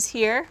Christopher. He's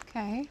here.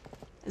 Okay.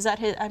 Is that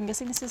his? I'm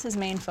guessing this is his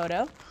main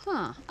photo.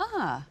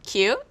 Huh.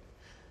 Cute.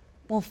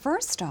 Well,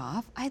 first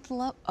off, I'd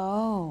love.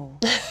 Oh.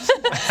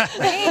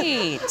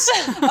 Great.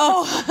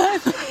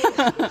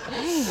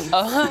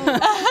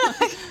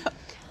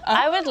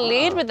 I would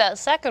lead with that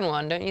second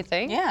one, don't you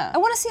think? Yeah. I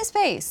want to see his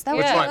face. That was,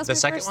 Which that one? was The my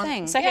second first one?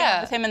 thing. Second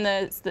Yeah. with him in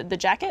the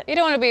jacket. You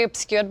don't want to be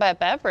obscured by a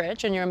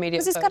beverage in your immediate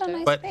Because he's got a photo.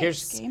 nice But face.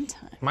 here's Game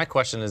time. my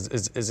question: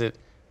 is it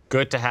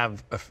good to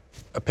have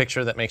a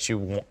picture that makes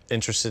you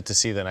interested to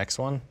see the next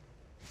one,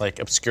 like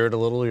obscured a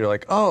little? You're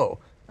like, oh,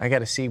 I got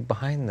to see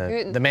behind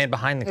the man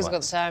behind the Who's got the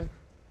glass. time?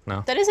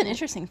 No, That is an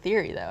interesting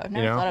theory, though. I've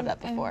never know? thought of that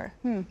before.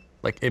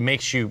 like it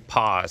makes you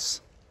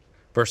pause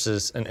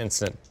versus an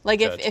instant.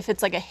 Like judge. if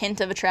it's like a hint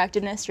of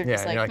attractiveness, you're Yeah,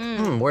 just and like,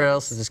 you're like, where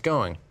else is this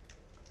going?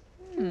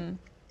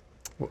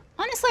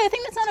 honestly, I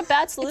think that's not a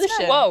bad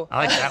solution. Whoa. I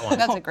like that one.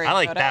 That's a great I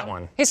like photo. that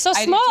one. He's so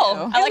I do small.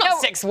 too. I like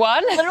how-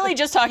 6'1". Literally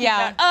just talking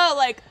Yeah.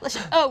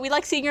 about, we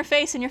like seeing your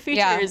face and your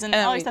features and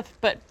and all we- this stuff,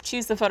 but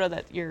choose the photo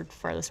that you're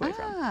farthest away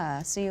from.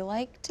 Ah, so you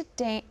like to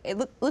dance. It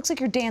looks like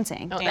you're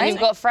dancing. And Right? you've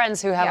got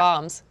friends who have Yeah.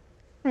 arms.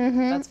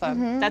 That's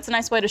fun. That's a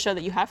nice way to show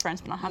that you have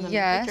friends, but not have them in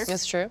Yes. the picture.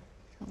 That's true.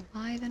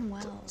 Alive and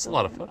well. It's a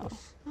lot of photos.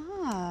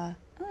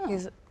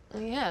 He's,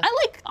 yeah. I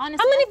like,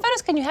 honestly. How many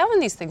photos can you have on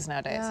these things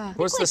nowadays? Yeah.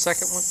 What's the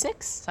second one?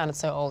 6. Sounded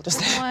so old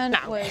just One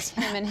now. was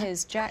him and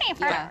his jacket.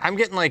 Yeah. I'm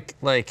getting like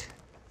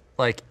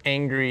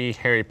angry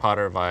Harry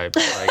Potter vibes.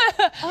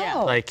 Like,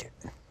 Oh. like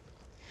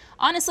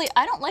Honestly,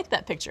 I don't like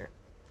that picture.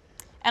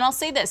 And I'll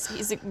say this,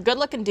 he's a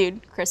good-looking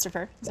dude,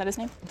 Christopher. Is that his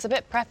name? It's a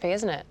bit preppy,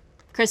 isn't it?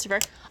 Christopher.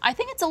 I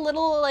think it's a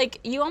little, like,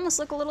 you almost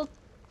look a little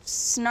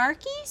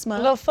snarky. A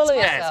little full of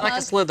yeah, it's yourself. like a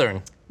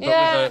Slytherin. But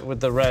Yeah. with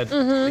the red.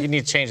 You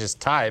need to change his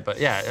tie, but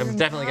yeah, I'm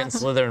definitely getting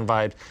Slytherin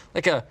vibe.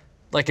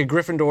 Like a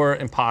Gryffindor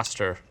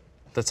imposter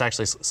that's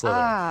actually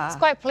Slytherin. He's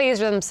quite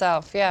pleased with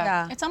himself, yeah.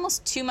 Yeah. It's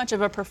almost too much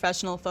of a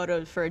professional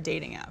photo for a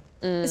dating app.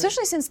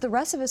 Especially since the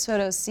rest of his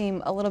photos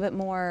seem a little bit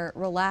more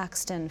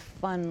relaxed and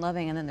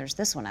fun-loving, and then there's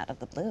this one out of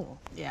the blue.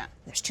 Yeah.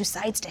 There's two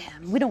sides to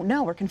him. We don't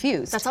know. We're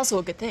confused. That's also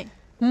a good thing.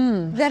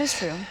 That is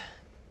true.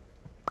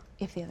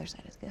 If the other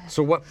side is good.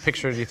 So what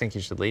picture do you think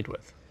you should lead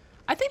with?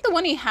 I think the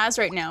one he has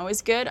right now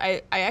is good.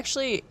 I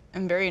actually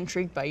am very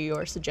intrigued by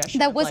your suggestion.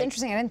 That was Like,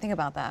 interesting. I didn't think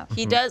about that.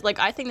 He does, like,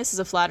 I think this is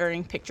a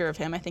flattering picture of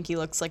him. I think he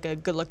looks like a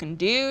good-looking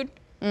dude.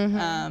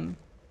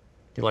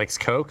 He likes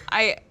Coke.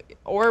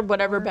 Or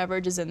whatever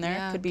beverage is in there.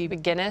 Yeah. Could be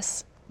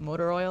Guinness.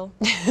 motor oil.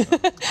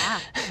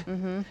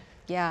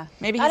 Yeah.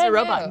 Maybe I he's a don't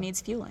robot know. and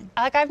needs fueling.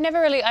 Like I've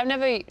never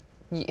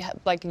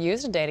like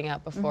used a dating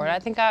app before, and I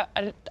think I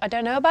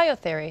don't know about your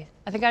theory.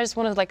 I think I just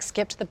want to like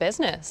skip to the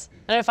business. I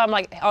don't know if I'm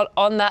like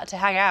on that to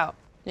hang out,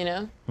 you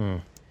know.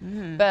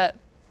 But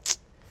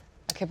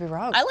I could be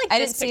wrong. I like I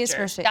this didn't see his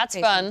picture. first face. That's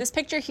fun. This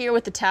picture here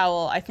with the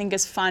towel, I think,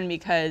 is fun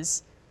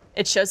because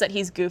it shows that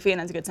he's goofy and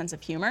has a good sense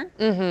of humor.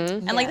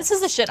 Mm-hmm. And like, this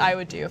is the shit I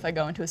would do if I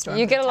go into a store. and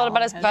You put get a lot towel about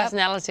on his my head.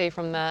 personality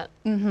from that,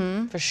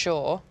 for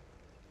sure.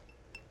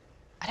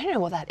 I don't know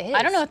what that is.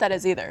 I don't know what that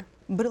is either.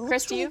 But it looks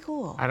Chris, do really you?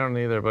 cool. I don't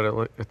either,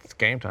 but it's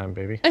game time,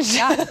 baby.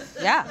 Yeah.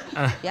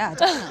 Yeah,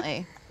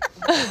 definitely.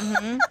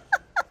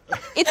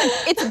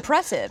 It's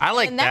impressive. I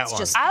like and that that's one.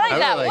 Just I like I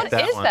that. really What like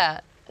that is one.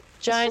 that?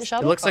 Giant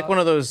shovel. It looks like one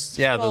of those,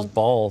 those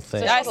ball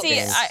things. I see.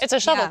 It's a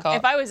shuttlecock.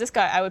 If I was this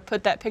guy, I would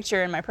put that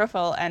picture in my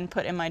profile and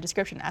put in my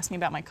description, ask me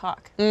about my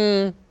cock.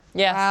 Yes.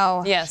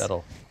 Wow. Yes.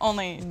 Shuttle.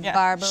 Only, yeah,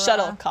 Barbara.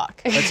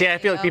 shuttlecock. But see, I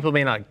feel like people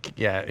may not.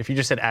 Yeah, if you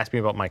just said ask me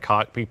about my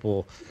cock,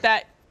 people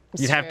That,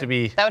 you'd have to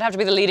be, That would have to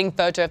be the leading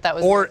photo if that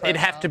was. or your it'd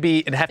have profile. to be,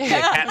 a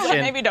caption.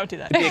 maybe don't do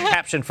that. It'd be a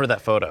caption for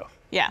that photo.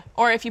 Yeah,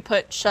 or if you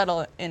put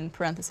shuttle in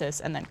parenthesis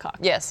and then cock.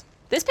 Yes.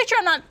 This picture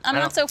I'm not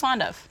don't- so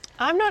fond of.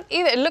 I'm not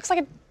either. It looks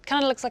like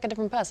kind of looks like a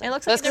different person. It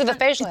looks like That's a because of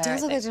the different- facial hair. It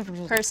does I look like think. a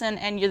different Person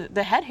and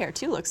the head hair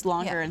too looks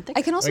longer and thicker.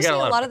 I can also We see got a a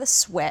lot lot of- of the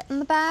sweat in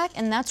the back,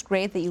 and that's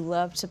great that you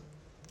love to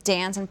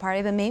dance and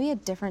party, but maybe a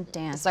different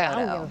dance It's like, I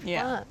photo. don't give a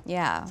Yeah. fuck.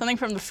 Yeah. Something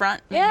from the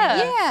front. maybe.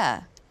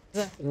 Yeah.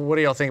 Yeah. What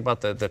do y'all think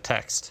about the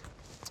text?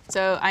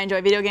 So I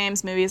enjoy video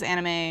games, movies,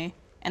 anime,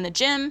 and the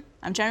gym.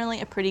 I'm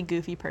generally a pretty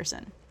goofy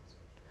person.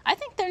 I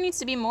think there needs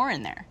to be more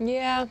in there.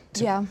 Yeah.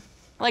 Yeah.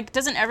 Like,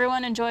 doesn't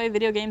everyone enjoy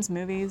video games,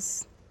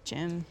 movies,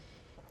 gym?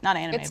 Not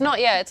anime. It's but- not.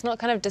 Yeah. It's not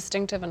kind of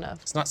distinctive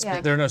enough. It's not.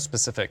 Yeah. There are no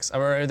specifics.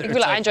 Or You it's could be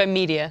like, I enjoy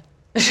media.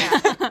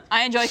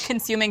 I enjoy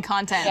consuming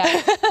content.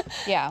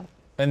 Yeah.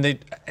 And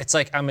it's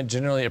like I'm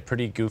generally a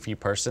pretty goofy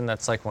person.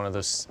 That's like one of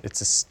those.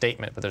 It's a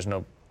statement, but there's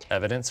no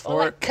evidence for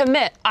Like, it.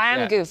 commit. I am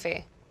Yeah.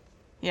 goofy.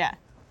 Yeah.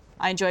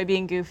 I enjoy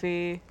being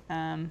goofy.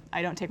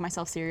 I don't take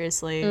myself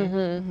seriously.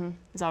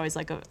 It's always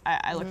like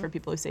I look for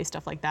people who say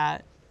stuff like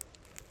that.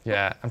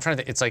 Yeah, I'm trying to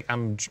think. It's like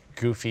I'm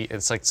goofy.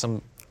 It's like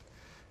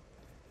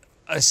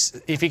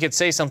if he could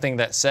say something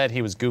that said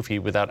he was goofy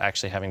without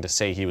actually having to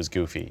say he was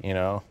goofy, you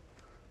know?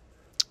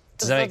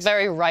 It's a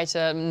very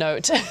writer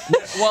note.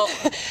 Well,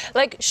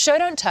 like, show,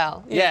 don't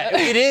tell. yeah,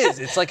 it is.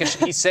 It's like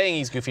he's saying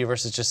he's goofy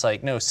versus just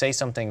like, no, say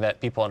something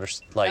that people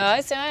understand. Like, I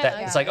see,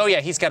 it's like, oh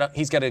yeah, he's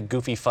got a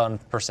goofy, fun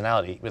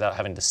personality without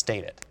having to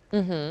state it.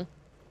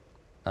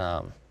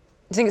 I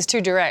think it's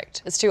too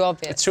direct. It's too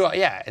obvious.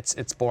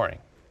 It's boring.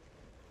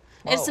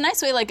 It's a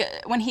nice way, like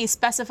when he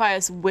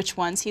specifies which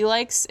ones he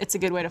likes, it's a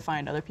good way to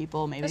find other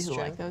people maybe who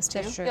like those too.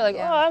 That's true. You're like,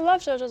 yeah. oh, I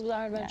love JoJo's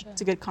Bizarre Yeah, Adventure.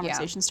 it's a good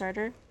conversation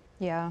starter.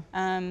 Yeah.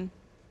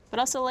 But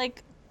also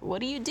like,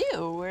 what do you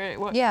do?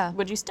 What Yeah.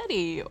 would you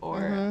study?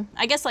 Or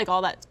I guess like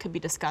all that could be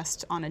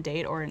discussed on a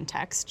date or in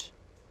text.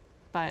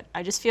 But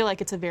I just feel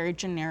like it's a very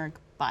generic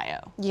bio.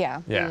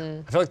 Yeah. Yeah,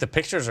 I feel like the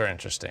pictures are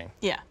interesting.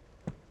 Yeah.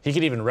 He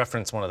could even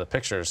reference one of the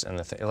pictures in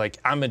the thing. Like,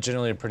 I'm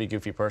generally a pretty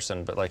goofy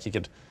person, but like he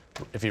could,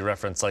 if he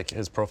referenced like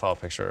his profile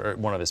picture or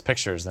one of his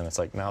pictures, then it's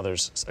like now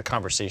there's a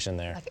conversation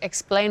there. Like,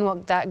 explain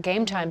what that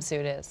game time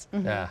suit is.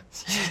 Yeah.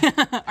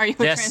 Are you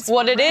Yes.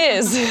 What it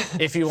is.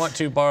 If you want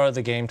to borrow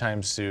the game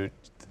time suit,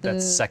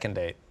 that's second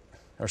date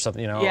or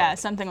something, you know? Yeah,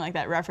 something like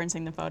that,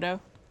 referencing the photo.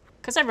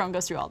 Because everyone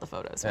goes through all the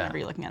photos whenever Yeah.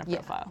 you're looking at a Yeah.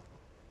 profile.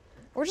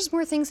 Or just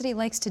more things that he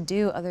likes to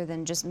do other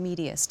than just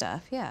media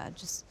stuff. Yeah,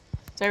 just.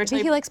 So I ever I tell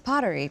think he you likes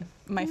pottery.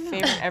 my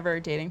favorite ever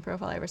dating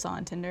profile I ever saw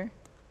on Tinder?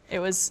 It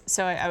was,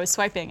 so I was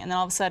swiping, and then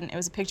all of a sudden it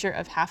was a picture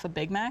of half a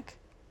Big Mac.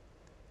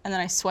 And then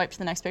I swiped to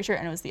the next picture,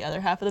 and it was the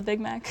other half of the Big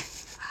Mac.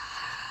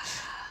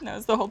 And that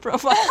was the whole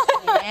profile.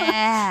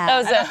 Yeah.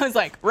 And I was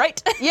like,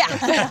 right.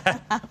 Yeah.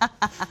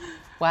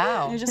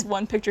 Wow. It was just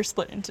one picture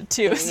split into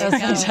two. So There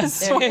I you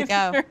just go. There you swiped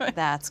go. through it.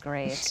 That's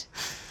great.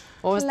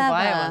 What was the Clever.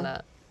 bio on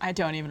that? I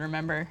don't even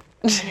remember.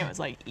 I think it was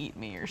like eat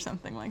me or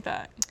something like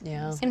that.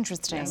 Yeah.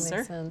 Interesting. Yes, sir.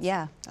 Makes sense.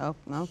 Yeah. Oh,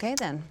 okay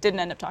then. Didn't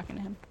end up talking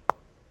to him.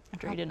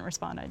 After he didn't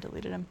respond, I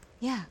deleted him.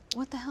 Yeah.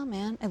 What the hell,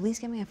 man? At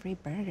least give me a free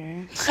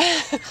burger.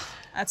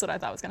 That's what I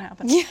thought was gonna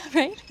happen. Yeah,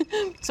 right?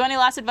 So any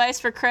last advice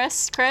for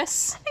Chris?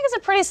 Chris? I think it's a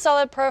pretty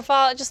solid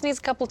profile. It just needs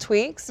a couple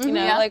tweaks, you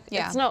know. Yeah. Like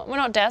Yeah. it's not, we're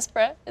not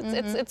desperate.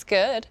 It's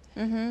good.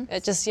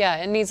 It just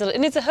it needs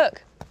a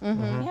hook.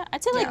 Yeah,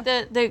 I'd say like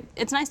the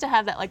it's nice to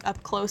have that like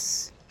up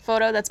close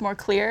photo that's more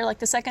clear, like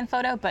the second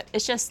photo, but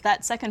it's just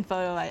that second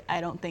photo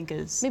I don't think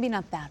is Maybe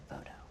not that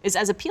photo.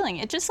 as appealing.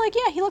 It's just like,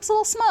 yeah, he looks a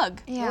little smug.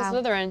 Yeah.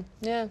 Slytherin.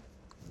 Yeah.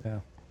 Yeah.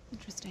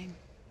 Interesting.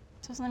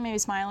 So something maybe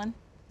smiling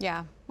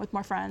Yeah. with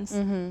more friends,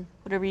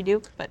 whatever you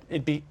do. But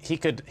He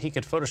could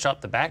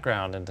Photoshop the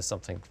background into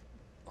something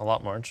a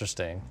lot more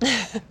interesting.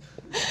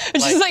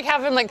 Just like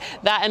having like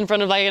that in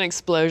front of like an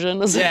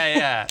explosion.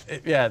 Yeah,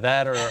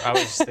 that, or I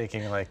was just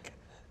thinking like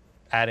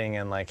adding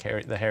in like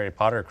the Harry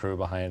Potter crew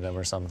behind him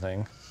or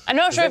something. I'm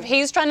not sure if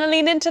he's trying to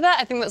lean into that.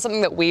 I think that's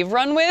something that we've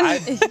run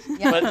with.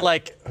 But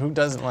like, who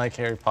doesn't like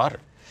Harry Potter?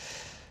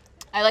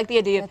 I like the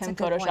idea of That's a him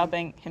good point.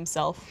 photoshopping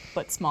himself,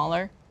 but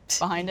smaller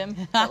behind him,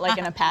 but like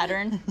in a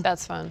pattern.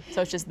 That's fun.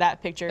 So it's just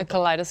that picture. A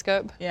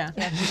kaleidoscope. Yeah.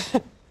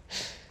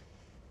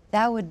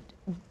 That would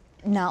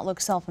not look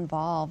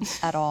self-involved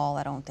at all,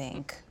 I don't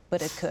think.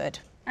 But it could.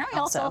 Aren't we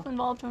all Also.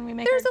 self-involved when we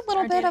make There's our, a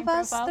little our bit dating of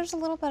us. profile? There's a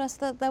little bit of us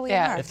that we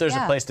Yeah. are. If there's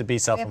a place to be We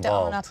have to own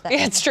self-involved. up to that.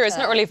 Yeah, it's true. It's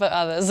not really for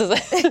others, is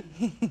it?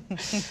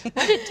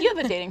 Do you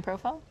have a dating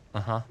profile?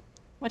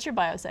 What's your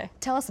bio say?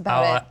 Tell us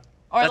about it.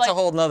 Or That's like, a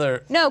whole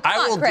nother. No, come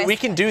on, Chris. We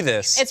can do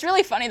this. It's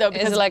really funny though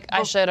because Is it like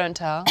I show, don't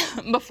tell?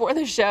 before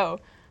the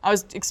show, I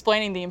was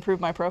explaining the improve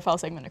my profile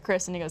segment to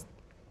Chris, and he goes,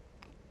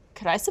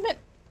 "Could I submit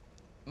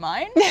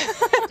mine?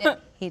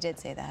 He did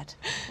say that.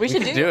 We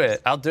should do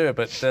it. I'll do it,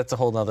 but that's a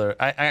whole nother.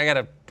 I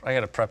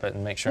gotta prep it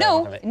and make sure. I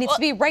don't No, have it needs to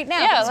be right now.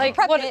 yeah, because like,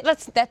 prep what- it,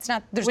 let's- that's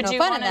not, there's Would no you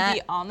fun want in to that.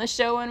 be on the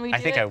show when we do I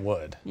think it? I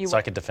would, You so I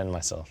would. could defend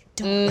myself.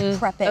 Don't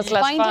prep it. that's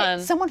less find fun.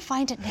 it. Someone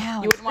find it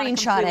now. You wouldn't want a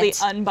Screenshot completely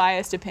it.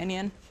 unbiased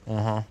opinion.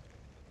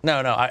 No,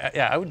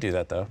 I would do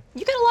that though.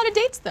 You get a lot of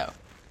dates though.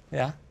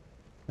 Yeah.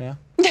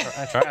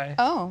 I try.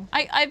 Oh.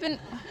 I've been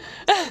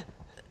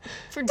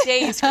for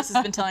days. Chris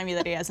has been telling me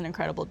that he has an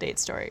incredible date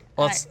story.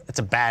 Well, And it's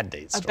a bad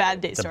date story. bad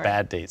date it's story. a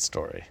bad date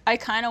story. I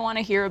kind of want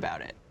to hear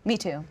about it. Me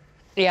too.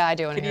 Yeah, I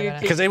do want to Could hear you- about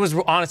it. Because it was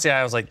honestly,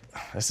 I was like,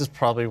 this is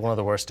probably one of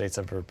the worst dates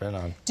I've ever been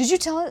on. Did you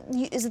tell it?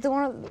 Is it the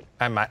one?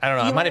 I don't know.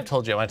 I might have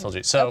told you.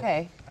 So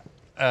Okay.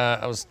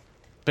 I was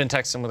been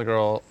texting with a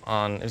girl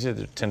on it was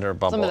either Tinder or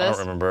Bumble. Some of I don't this.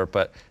 remember,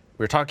 but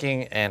we were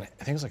talking, and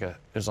I think it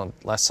was on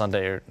last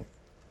Sunday or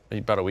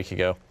about a week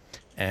ago,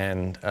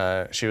 and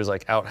she was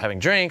like out having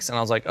drinks, and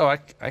I was like, oh, I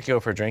could go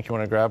for a drink. You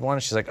want to grab one?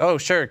 And she's like, oh,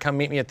 sure, come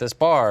meet me at this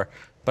bar,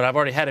 but I've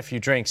already had a few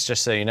drinks,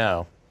 just so you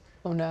know.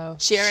 Oh no.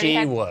 She already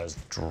had. was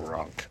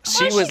drunk.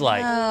 She was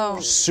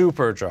like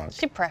super drunk.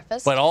 She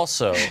prefaced. But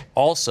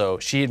also,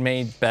 she had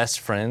made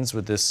best friends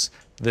with this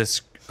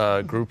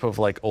group of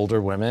like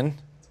older women.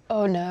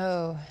 Oh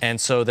no. And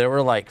so there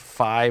were like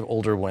 5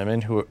 older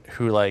women who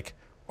like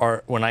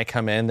are when I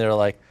come in, they're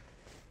like,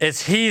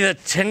 is he the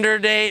Tinder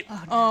date?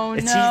 Oh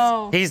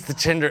no. He's the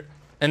Tinder.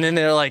 And then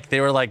they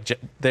were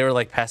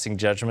like passing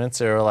judgments.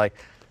 They were like,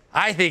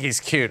 I think he's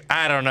cute.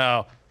 I don't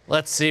know.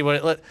 Let's see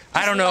what.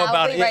 I don't know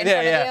about it. Right in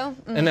front of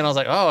you? And then I was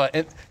like, oh,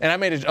 and I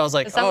made it. I was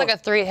like, It sounds like a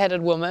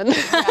three-headed woman.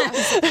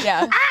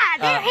 Yeah.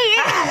 There he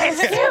is.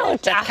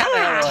 Cute.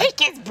 Take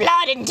his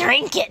blood and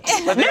drink it.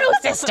 No,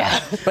 sister.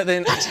 But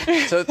then,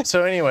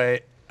 so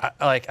anyway,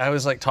 I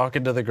was like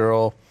talking to the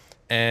girl,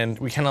 and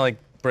we kind of like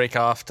break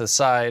off to the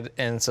side,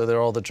 and so they're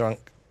all the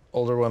drunk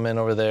older women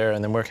over there,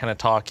 and then we're kind of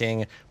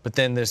talking. But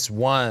then this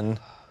one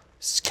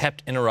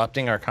kept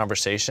interrupting our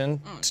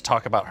conversation to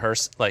talk about her.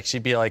 Like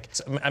she'd be like,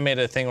 I made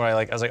a thing where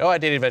I was like, oh, I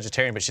dated a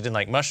vegetarian, but she didn't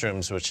like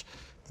mushrooms, which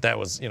that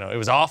was, it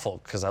was awful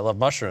because I love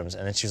mushrooms.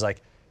 And then she was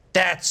like,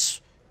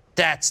 that's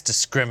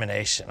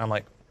discrimination. I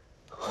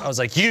was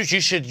like, you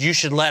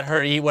should let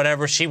her eat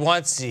whatever she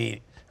wants to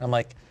eat. I'm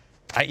like,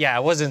 I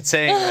wasn't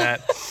saying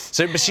that.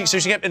 So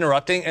she kept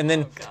interrupting, and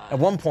then at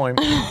one point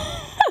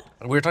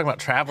we were talking about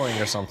traveling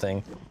or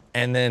something,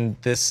 and then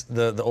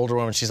the older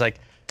woman, she's like,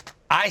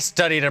 I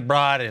studied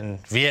abroad in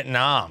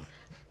Vietnam.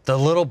 The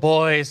little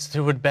boys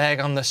who would beg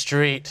on the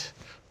street,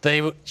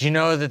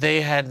 that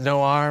they had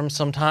no arms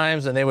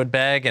sometimes, and they would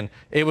beg, and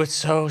it was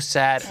so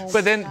sad.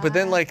 But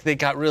then like they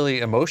got really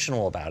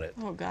emotional about it.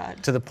 Oh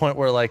God. To the point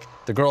where like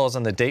the girl I was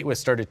on the date with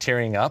started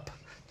tearing up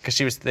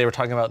because they were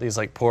talking about these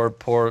like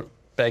poor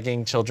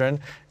begging children,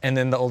 and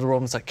then the older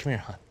woman's like, come here,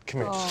 hon,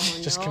 come here,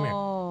 just come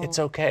here. It's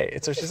okay.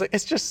 So she's like,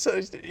 it's just so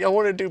I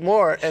want to do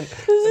more, and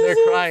they're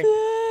crying.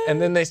 And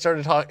then they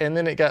started talking, and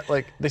then it got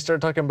like they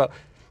started talking about.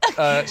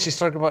 She's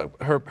talking about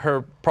her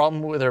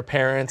problem with her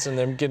parents and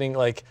them getting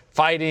like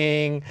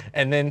fighting,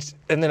 and then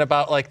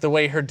about like the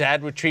way her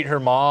dad would treat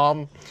her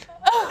mom,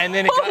 and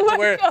then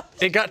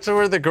it got to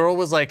where the girl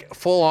was like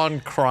full on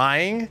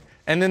crying,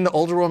 and then the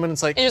older woman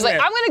is like, He was like,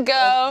 I'm gonna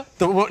go.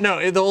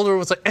 the older woman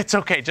was like, it's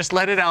okay, just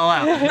let it all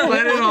out,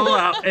 let it all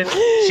out. And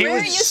she Where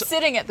are was you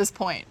sitting at this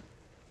point?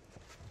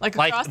 Like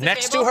across the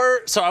next table? to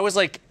her, so I was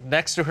like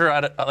next to her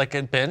at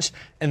a bench,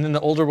 and then the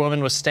older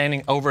woman was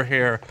standing over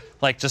here,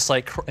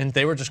 and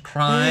they were just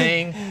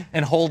crying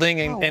and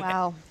holding, and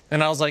wow.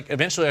 and I was like,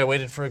 eventually I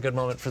waited for a good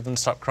moment for them to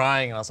stop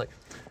crying, and I was like,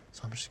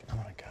 so I'm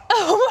gonna go.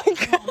 Oh my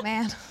God. Oh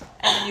man.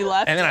 And then you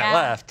left. And then I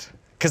left,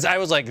 because I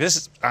was like,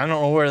 I don't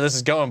know where this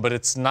is going, but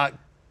it's not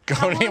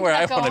going anywhere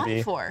I want to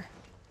be. For?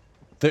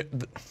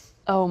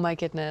 Oh my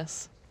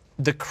goodness.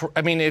 It was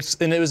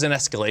an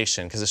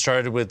escalation because it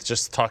started with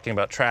just talking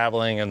about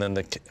traveling, and then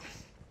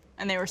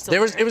And they were still.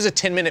 it was a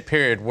 10-minute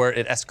period where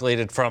it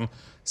escalated from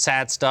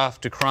sad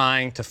stuff to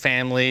crying to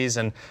families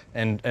and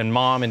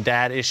mom and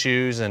dad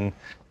issues and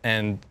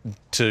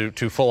to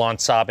full on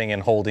sobbing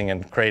and holding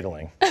and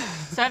cradling.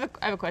 So I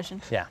have a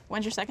question. Yeah.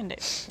 When's your second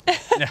date?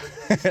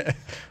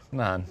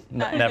 None.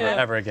 Never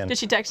ever again. Did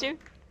she text you?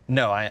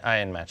 No, I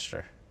unmatched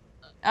her.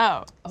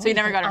 Oh, so you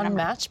never got her number.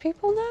 Unmatch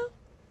people now?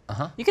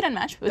 You could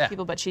unmatch with Yeah.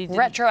 people, but she didn't.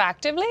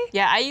 Retroactively?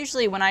 Yeah, I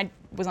usually, when I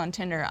was on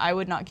Tinder, I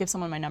would not give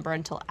someone my number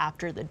until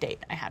after the date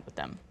I had with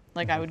them.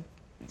 Like I would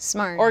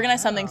Smart.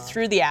 organize something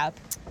through the app,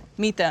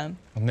 meet them,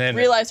 And then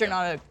realize they're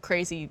not a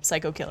crazy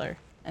psycho killer,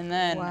 and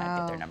then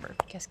I'd get their number.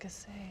 Qu'est-ce que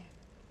c'est?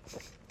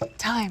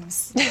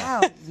 Times.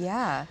 Wow.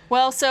 Yeah.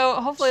 Well, so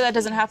hopefully that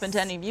doesn't happen to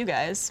any of you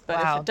guys, but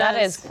Wow, if it does,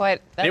 that is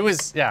quite. It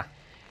was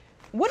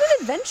What an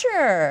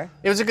adventure.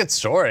 It was a good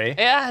story.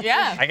 Yeah.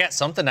 yeah, I got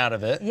something out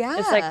of it. Yeah.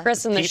 It's like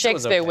Chris and the Pizza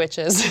was Shakespeare okay.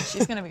 witches.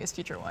 she's gonna be his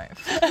future wife.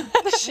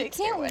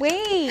 Can't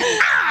wait.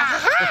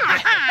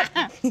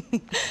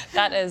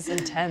 That is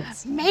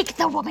intense. Make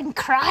the woman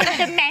cry,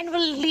 the man will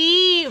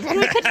leave, and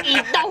we could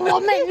eat the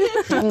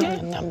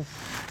woman.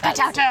 Cut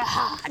out her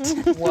heart.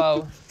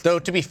 Whoa. Though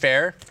to be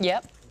fair,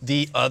 Yep.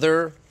 the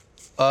other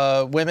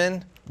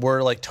women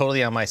were like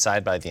totally on my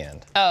side by the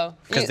end. Oh.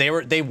 Because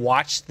they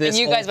watched this. And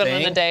you whole guys went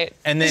on a thing, date.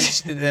 And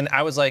then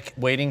I was like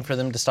waiting for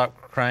them to stop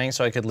crying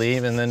so I could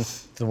leave. And then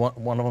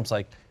one of them's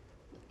like,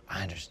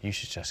 I understand. You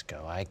should just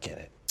go. I get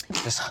it.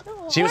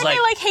 She was Were they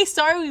like, hey,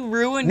 sorry, we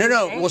ruined no, your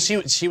no. date? Well,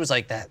 she was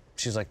like that.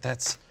 She was like,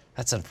 that's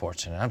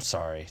unfortunate. I'm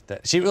sorry.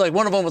 That she like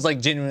one of them was like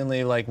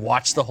genuinely like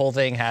watched the whole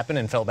thing happen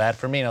and felt bad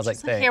for me. And I was like,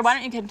 thanks. Here, why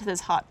don't you get into this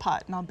hot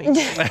pot and I'll bake you.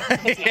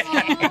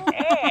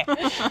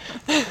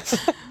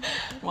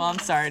 Well, I'm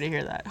sorry to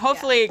hear that.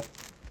 Hopefully,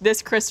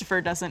 this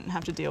Christopher doesn't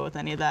have to deal with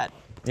any of that.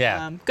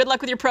 Yeah. Good luck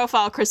with your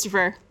profile,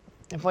 Christopher.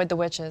 Avoid the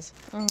witches.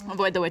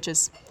 Avoid the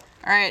witches.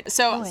 All right,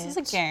 so this is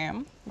a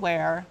game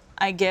where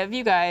I give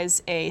you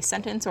guys a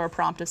sentence or a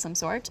prompt of some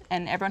sort,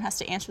 and everyone has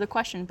to answer the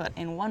question, but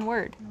in one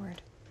word.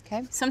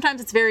 Okay.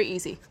 Sometimes it's very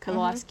easy, because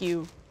I'll ask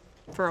you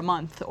for a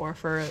month or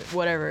for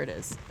whatever it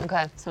is.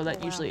 Okay. So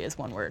that usually is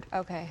one word.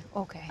 Okay.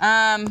 Okay.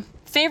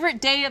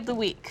 Favorite day of the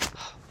week?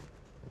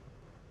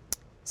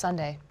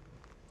 Sunday.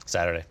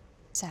 Saturday.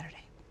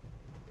 Saturday.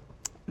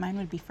 Mine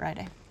would be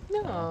Friday.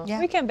 No. Yeah.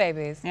 Weekend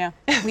babies. Yeah.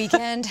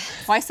 Weekend.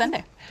 Why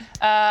Sunday?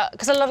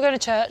 Because I love going to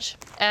church,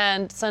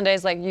 and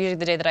Sunday's like usually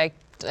the day that I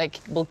like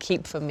will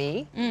keep for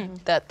me.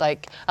 That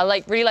like I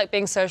really like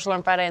being social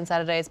on Friday and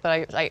Saturdays,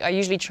 but I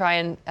usually try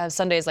and have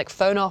Sundays like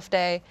phone off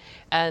day,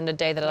 and a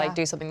day that I like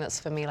do something that's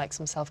for me, like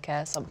some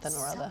self-care, something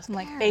or other. Some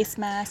like face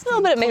mask. A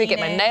little bit, maybe get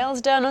my cleaning.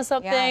 nails done or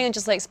something, Yeah. and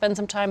just like spend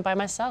some time by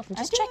myself and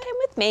just check in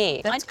with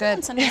me. I do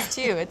on Sundays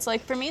too. It's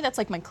like for me, that's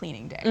like my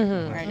cleaning day,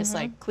 where I just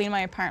like clean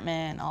my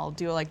apartment. I'll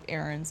do like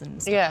errands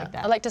and stuff like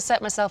that. I like to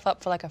set myself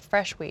up for like a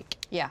fresh week.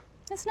 Yeah.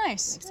 That's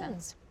nice. Makes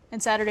sense.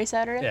 And Saturday.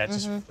 Yeah,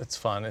 it's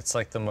fun. It's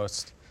like the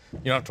most. You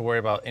don't have to worry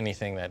about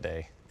anything that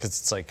day because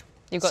it's like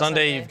You've got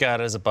Sunday Sunday. you've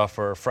got as a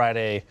buffer.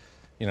 Friday,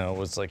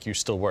 was like you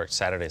still work.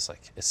 Saturday's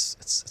like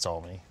it's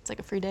all me. It's like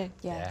a free day.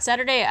 Yeah.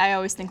 Saturday, I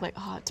always think like,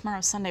 oh,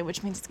 tomorrow's Sunday,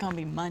 which means it's gonna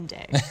be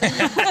Monday.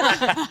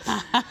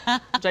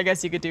 Which I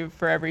guess you could do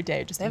for every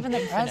day, just Live in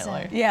the infinitely.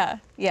 present. Yeah.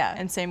 Yeah.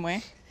 And same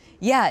way.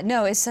 Yeah,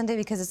 no, it's Sunday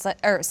because it's like,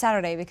 or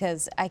Saturday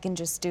because I can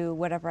just do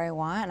whatever I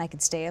want and I can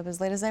stay up as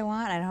late as I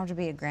want. I don't have to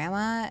be a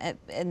grandma.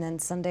 And then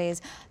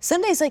Sunday's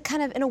like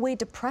kind of in a way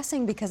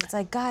depressing because it's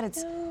like, God,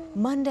 it's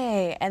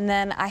Monday. And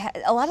then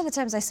a lot of the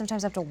times I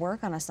sometimes have to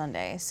work on a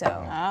Sunday. So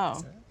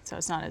Oh, so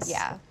it's not as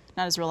Yeah.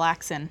 not as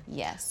relaxing.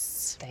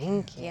 yes,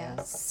 Thank you.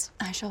 yes.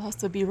 I shall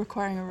also be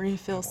requiring a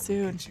refill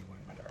soon.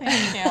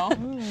 Thank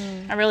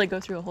you. I really go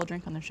through a whole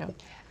drink on the show.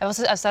 I've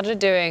started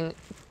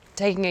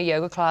taking a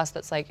yoga class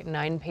that's like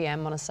 9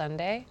 p.m. on a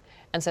Sunday.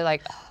 And so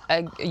like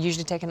I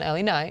usually take an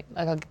early night.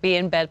 Like I'll be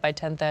in bed by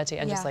 10:30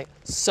 and just Yeah. like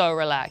so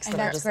relaxed. And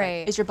that I'm that's just, like,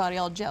 great. Is your body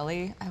all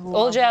jelly? I love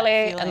all that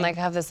jelly feeling. and like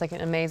have this like an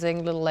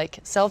amazing little like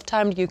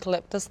self-timed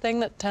eucalyptus thing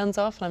that turns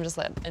off and I'm just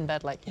like in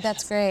bed like yes.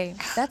 That's great.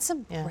 That's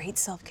some Yeah. great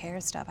self-care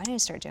stuff. I need to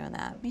start doing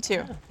that. Me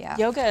too. Yeah.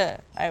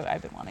 Yoga,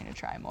 I've been wanting to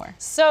try more.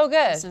 So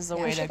good. This is the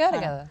We way should to go kinda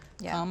together.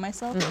 Yeah. calm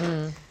myself.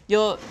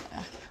 Mm-hmm.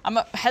 I'm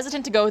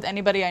hesitant to go with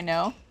anybody I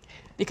know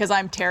because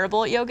I'm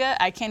terrible at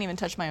yoga. I can't even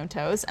touch my own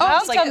toes. And I'm Miles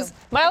just like,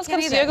 comes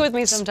can't to either. yoga with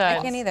me sometimes.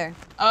 I can't either.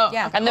 oh,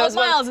 Yeah. okay. And there was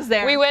one- Miles is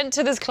there. We went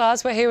to this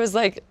class where he was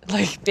like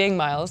being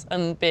Miles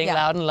and being Yeah.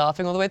 loud and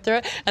laughing all the way through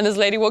it. And this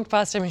lady walked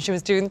past him and she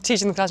was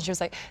teaching the class and she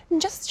was like,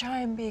 just try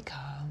and be calm.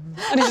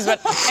 And he just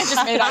went, and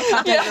just made eye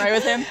contact right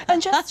with him. and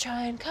just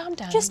try and calm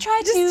down. Just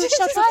try to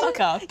shut the fuck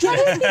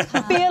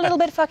up. be a little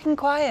bit fucking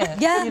quiet.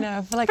 Yeah. You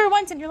know, for like For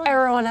once in your life.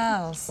 everyone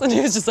else. And he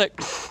was just like,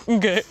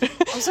 okay.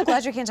 I'm so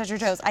glad you can't touch your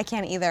toes. I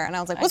can't either. And I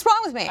was like, what's wrong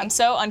with me? I'm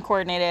so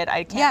uncoordinated.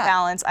 I can't Yeah.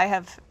 balance. I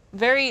have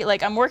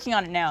I'm working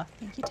on it now.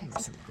 Thank you,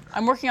 Tex.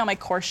 I'm working on my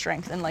core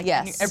strength and like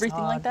Yes.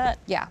 everything like that.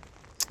 yeah.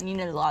 And you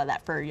need a lot of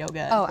that for yoga.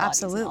 and Oh, Pilates and all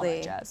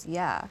absolutely. that jazz.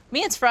 Yeah. Me,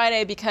 it's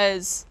Friday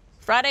because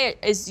Friday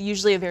is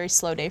usually a very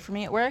slow day for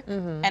me at work.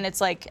 And it's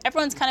like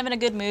everyone's kind of in a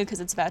good mood because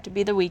it's about to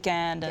be the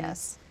weekend. And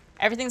Yes.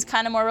 everything's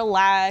kind of more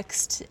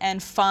relaxed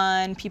and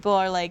fun. People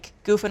are like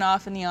goofing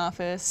off in the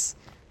office.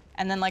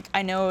 And then like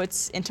I know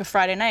it's into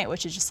Friday night,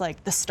 which is just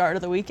like the start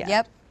of the weekend.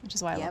 Yep. Which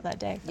is why I love Yep. that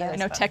day. Yeah, I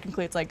know it's fun.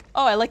 technically it's like,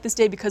 oh, I like this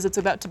day because it's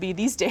about to be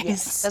these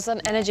days. There's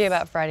an energy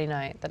about Friday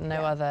night that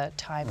no other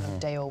time of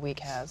day or week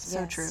has. So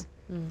Yes. true.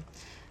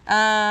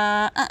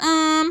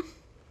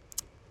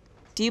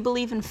 Do you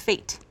believe in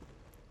fate?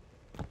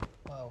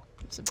 Whoa.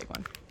 It's a big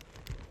one.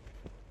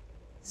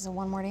 This is a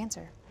one-word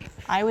answer.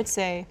 I would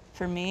say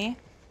for me,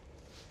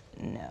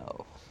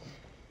 no.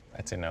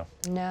 I'd say no.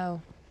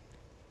 No.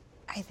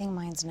 I think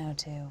mine's no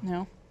too.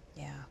 No.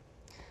 Yeah.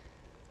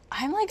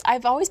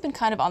 I've always been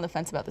kind of on the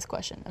fence about this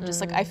question. I'm just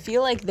like, I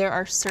feel like there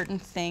are certain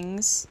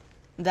things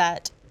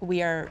that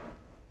we are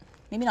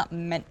maybe not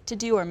meant to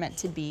do or meant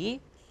to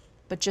be,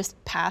 but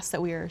just paths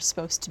that we are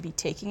supposed to be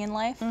taking in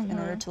life in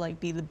order to like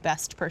be the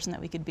best person that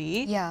we could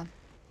be. Yeah.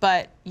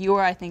 But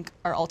I think,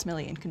 are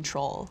ultimately in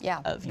control Yeah.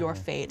 of your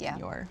fate Yeah. and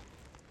your.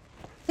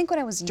 I think when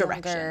I was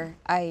Direction. younger,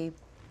 I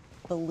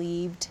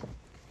believed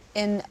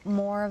in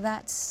more of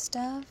that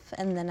stuff.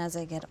 And then as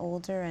I get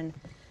older and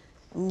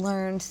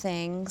learn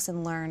things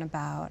and learn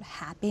about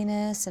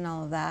happiness and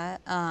all of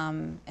that,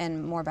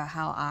 and more about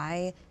how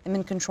I am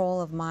in control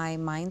of my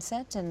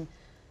mindset and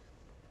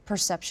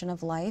perception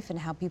of life and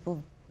how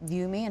people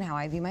view me and how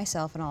I view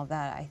myself and all of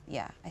that,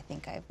 I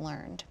think I've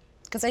learned.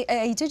 Because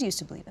I did used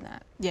to believe in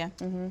that. Yeah.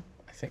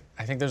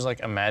 I think there's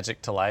like a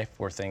magic to life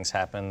where things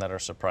happen that are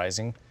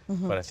surprising,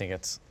 but I think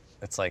it's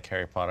like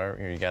Harry Potter.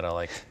 You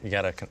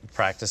gotta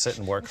practice it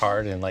and work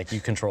hard and like you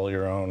control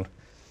your own,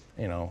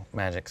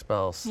 magic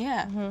spells.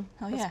 Yeah.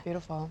 Hell yeah. That's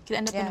beautiful. You could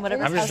end up Yeah. in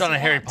whatever. I'm just house on a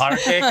you Harry want. Potter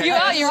kick. You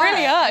are, you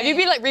really are. You'd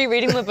be like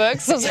rereading the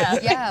books.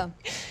 Yeah.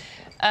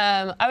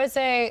 I would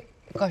say,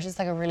 gosh, it's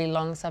like a really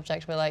long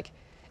subject where like,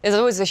 there's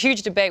always a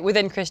huge debate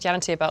within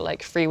Christianity about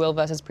like free will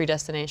versus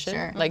predestination.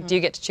 Sure. Like, do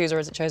you get to choose or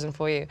is it chosen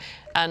for you?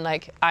 And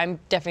like, I'm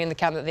definitely in the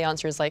camp that the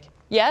answer is like,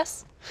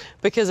 yes.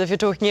 Because if you're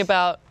talking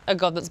about a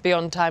God that's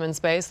beyond time and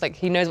space, like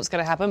he knows what's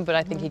going to happen, but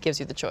I think he gives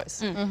you the choice.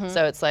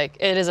 So it's like,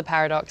 it is a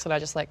paradox and I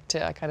just like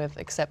to kind of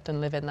accept and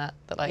live in that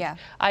like, Yeah.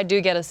 I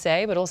do get a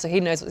say, but also he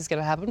knows what's going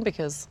to happen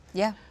because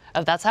Yeah.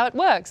 that's how it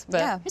works. But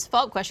Yeah. Here's a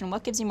follow-up question.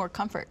 What gives you more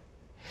comfort?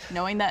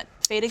 Knowing that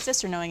fate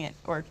exists or knowing it,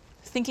 or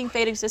thinking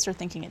fate exists or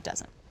thinking it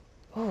doesn't?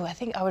 Ooh, I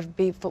think I would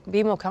be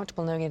more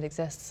comfortable knowing it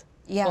exists.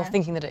 Yeah. Or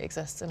thinking that it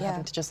exists and Yeah.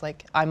 having to just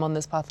like, I'm on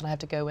this path and I have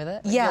to go with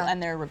it. Yeah. You'll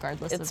end there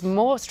regardless It's of.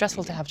 more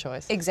stressful to have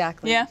choice.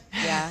 Exactly. Yeah.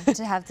 Yeah.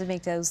 To have to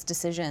make those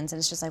decisions, and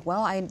it's just like,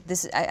 well,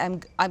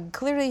 I'm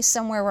clearly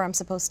somewhere where I'm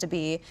supposed to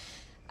be.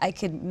 I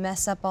could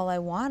mess up all I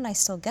want, and I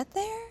still get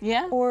there.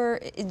 Yeah. Or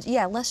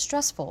less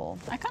stressful.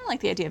 I kind of like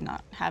the idea of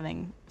not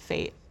having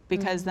fate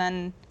because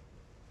then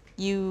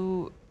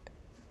you.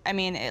 I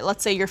mean,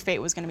 let's say your fate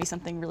was going to be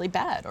something really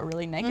bad or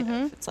really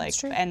negative. It's like,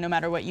 true. and no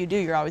matter what you do,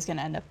 you're always going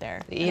to end up there.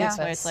 The And that's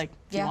why Oedipus. it's like,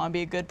 if you want to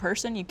be a good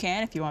person, you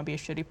can. If you want to be a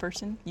shitty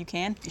person, you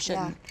can. You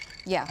shouldn't.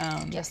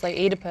 Yeah. Just like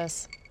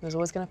Oedipus, he was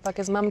always going to fuck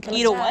his mum and kill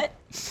his Eat a dad. what?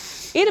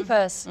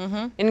 Oedipus,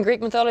 in Greek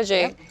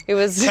mythology, he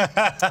was...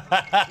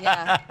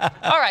 Yeah.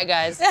 All right,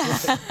 guys.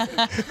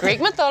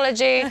 Greek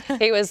mythology,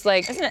 he was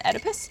like... Isn't it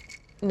Oedipus?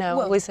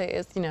 No, we say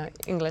it's,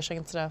 English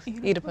and stuff.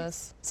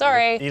 Oedipus.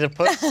 Sorry, Eat a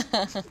puss.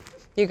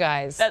 you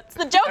guys. That's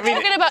the joke.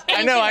 talking about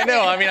I know.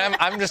 I mean,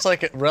 I'm just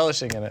like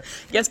relishing in it.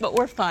 Yes, but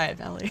we're 5,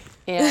 Ellie.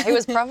 Yeah, he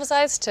was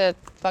prophesized to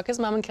fuck his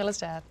mum and kill his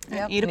dad.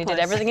 Yep. Eat a And he did puss.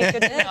 everything he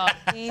could to not.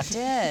 He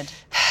did.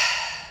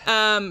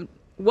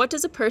 What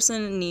does a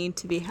person need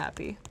to be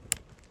happy?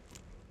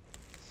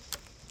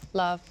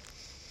 Love.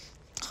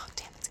 Oh,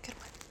 damn, that's a good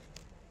one.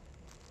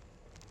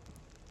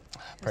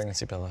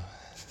 Pregnancy pillow.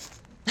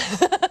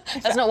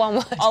 That's not one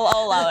word.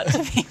 I'll allow it to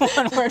be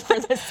one word for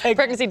this segment.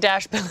 Pregnancy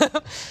dash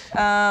pillow.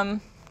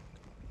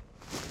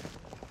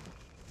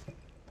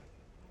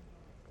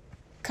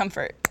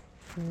 Comfort.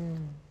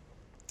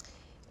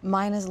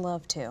 Mine is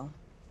love too.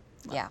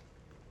 Yeah.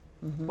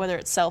 Whether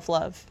it's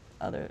self-love,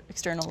 other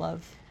external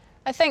love.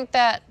 I think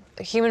that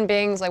human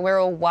beings, like we're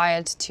all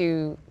wired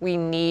to, we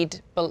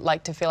need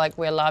like to feel like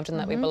we're loved and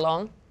that we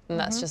belong, and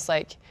that's just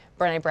like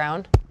Brené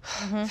Brown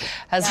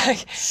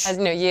has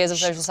years of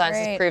social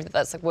sciences Great. proved that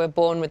that's like we're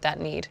born with that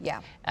need.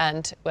 Yeah.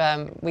 And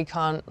we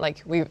can't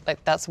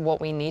that's what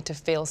we need to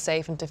feel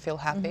safe and to feel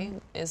happy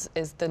is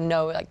the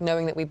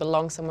knowing that we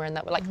belong somewhere and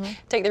that we're like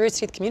take the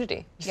Rooster Teeth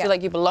community. You Yeah. feel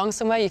like you belong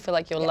somewhere. You feel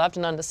like you're loved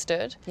and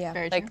understood. Yeah.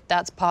 Very Like true.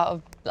 that's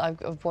part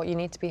of what you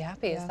need to be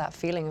happy is Yeah. that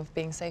feeling of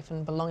being safe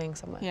and belonging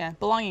somewhere. Yeah,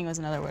 belonging was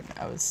another word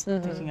I was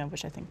thinking of,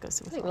 which I think goes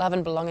with love. Love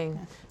and belonging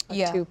are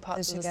Yeah, two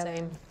parts those of the together.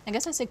 same. I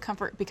guess I say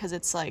comfort because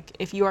it's like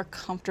if you are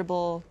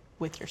comfortable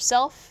with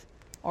yourself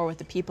or with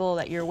the people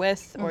that you're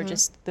with or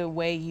just the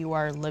way you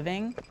are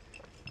living,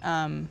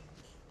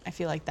 I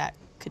feel like that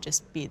could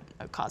just be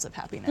a cause of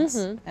happiness.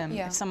 And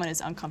Yeah. if someone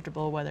is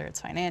uncomfortable, whether it's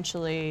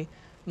financially,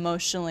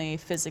 emotionally,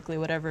 physically,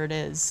 whatever it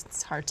is,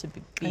 it's hard to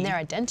be. And their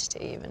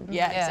identity even.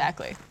 Yeah,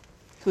 exactly.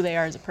 Who they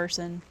are as a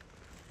person,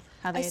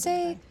 how they I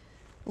say identify.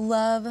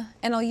 love,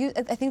 and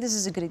I think this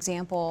is a good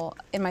example.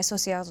 In my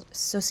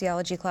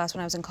sociology class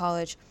when I was in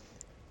college,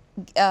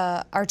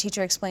 our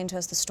teacher explained to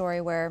us the story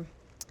where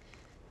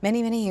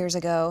many, many years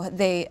ago,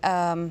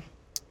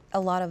 a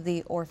lot of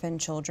the orphan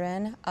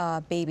children,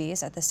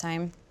 babies at this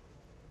time,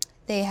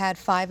 they had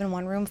 5 in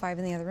one room, 5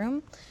 in the other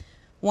room.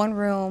 One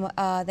room,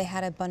 they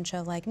had a bunch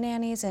of like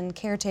nannies and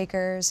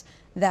caretakers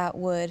that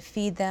would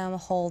feed them,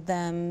 hold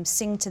them,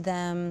 sing to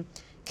them,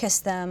 kiss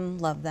them,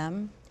 love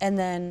them. And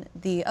then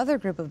the other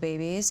group of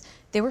babies,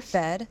 they were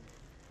fed,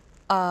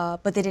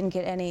 but they didn't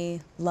get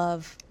any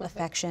love,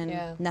 affection,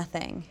 yeah.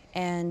 nothing.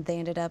 And they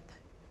ended up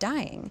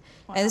dying.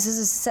 Wow. And this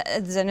is, I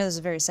know this is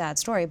a very sad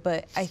story,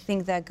 but I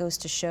think that goes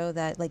to show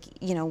that, like,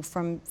 you know,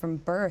 from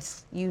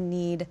birth, you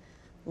need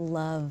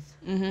love.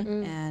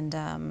 And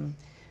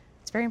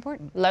it's very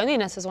important.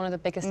 Loneliness is one of the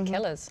biggest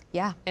killers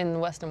Yeah. in the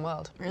Western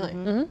world.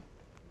 Really?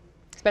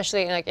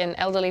 Especially like in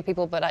elderly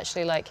people, but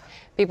actually like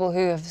people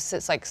who have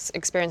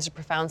experienced a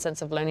profound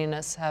sense of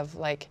loneliness have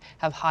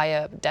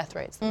higher death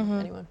rates than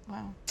anyone.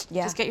 Wow.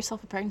 Yeah. Just get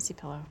yourself a pregnancy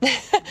pillow.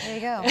 There you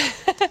go.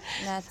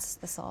 That's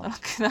the solve.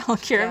 That'll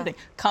cure Yeah. everything.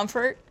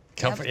 Comfort,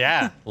 Comfort,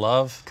 yeah.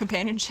 Love.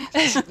 companionship.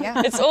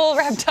 Yeah. It's all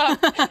wrapped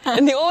up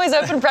in the always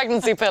open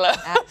pregnancy pillow.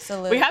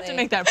 Absolutely. We have to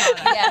make that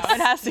product. Yes.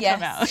 It has to come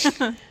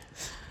Yes. out.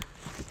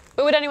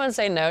 But would anyone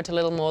say no to a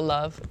little more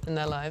love in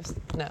their lives?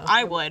 No.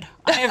 I would.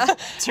 I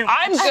have too much.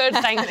 I'm good,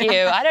 thank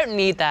you. I don't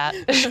need that.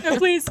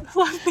 Please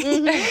love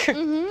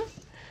me.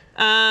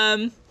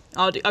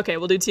 Okay,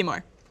 we'll do 2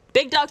 more.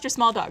 Big dogs or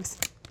small dogs?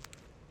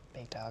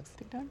 Big dogs.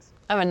 Big dogs.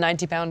 I'm a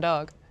 90-pound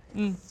dog.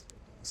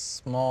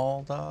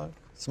 Small dog.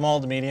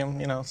 Small to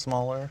medium, you know,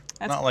 smaller.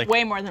 That's not like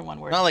way more than one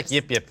word. not like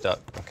yip yip dog.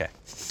 Okay.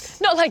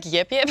 Not like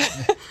yip yip.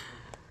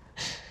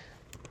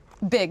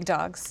 Big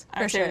dogs,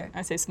 for sure.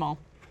 I say small.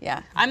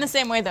 Yeah. I'm the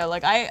same way though.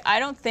 Like I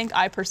don't think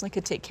I personally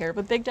could take care of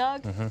a big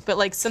dog, but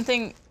like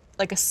something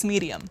like a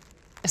medium.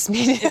 It's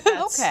medium.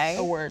 That's Okay.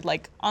 a word.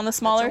 Like on the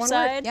smaller one word,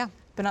 side, yeah.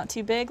 but not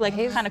too big. Like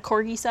kind of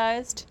corgi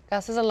sized.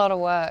 This is a lot of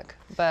work,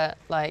 but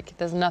like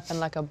there's nothing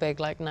like a big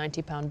like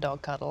 90-pound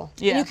dog cuddle.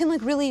 Yeah. And you can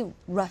like really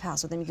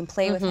roughhouse with him. You can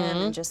play with him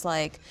and just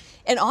like,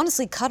 and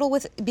honestly cuddle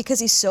with, because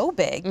he's so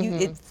big.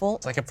 It's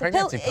like a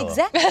pregnancy pillow.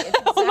 Exactly. It's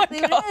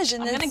exactly what it is.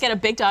 And I'm gonna it's- get a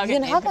big dog you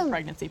and can name hug him him.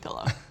 pregnancy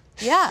pillow.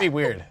 Yeah. Be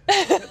weird.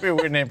 That'd be a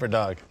weird name for a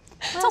dog.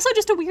 It's also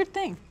just a weird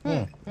thing.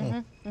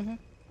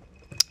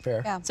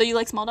 Fair. Yeah. So you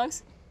like small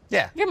dogs?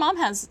 Yeah. Your mom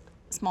has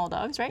small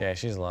dogs, right? Yeah,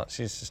 she's a lot.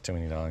 She's just too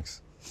many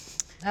dogs.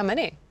 How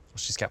many? Well,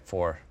 she's got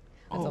 4.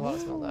 That's a lot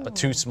of small though. But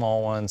 2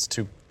 small ones,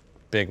 2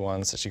 big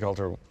ones that she calls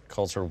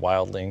her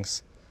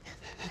wildlings.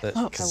 I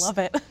love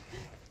it.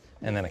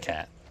 And then a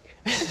cat.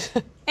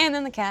 And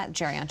then the cat,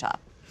 Jerry on top.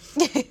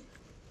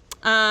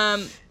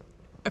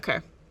 Okay.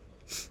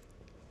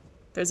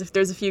 There's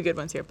a few good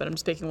ones here, but I'm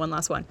just picking one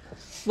last one.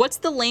 What's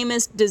the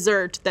lamest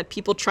dessert that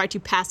people try to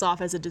pass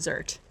off as a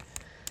dessert?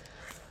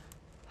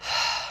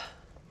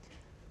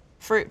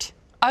 Fruit.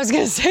 I was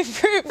gonna say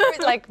fruit.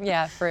 Like,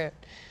 yeah, fruit.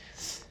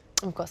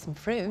 I've got some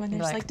fruit. When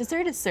there's like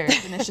dessert is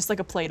served, and it's just like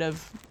a plate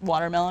of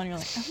watermelon. You're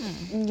like,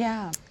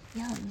 Yeah.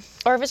 yum.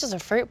 Or if it's just a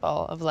fruit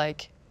bowl of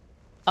like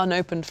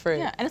unopened fruit.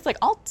 Yeah, and it's like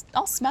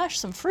I'll smash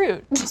some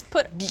fruit. Just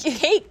put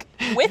cake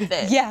with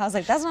it. Yeah, I was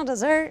like, that's not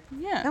dessert.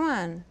 Yeah. Come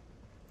on.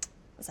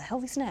 It's a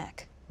healthy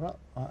snack. Well,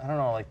 I don't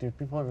know. Like, do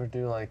people ever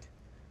do like,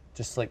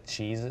 just like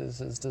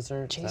cheeses as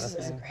dessert? Cheese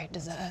is a great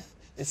dessert.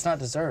 It's not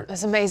dessert.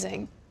 That's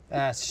amazing.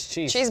 It's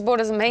cheese. Cheese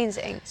board is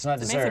amazing. It's not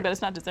It's dessert. amazing, but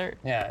it's not dessert.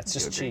 Yeah, it's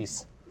just agree.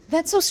 cheese.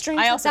 That's so strange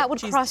I that also- that would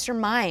cheese- cross your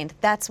mind.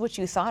 That's what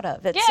you thought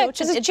of. It's Yeah, such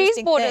because an a cheese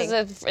interesting board thing.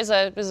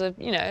 is a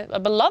you know a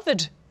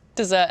beloved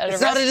dessert at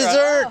It's a not a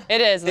restaurant. dessert.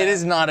 It is. It though.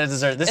 is not a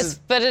dessert. This is.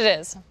 But it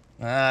is.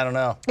 I don't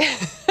know.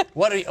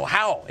 What are you?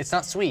 How? It's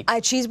not sweet.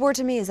 Cheese board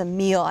to me is a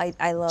meal.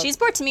 I love. Cheese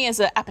board to me is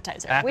an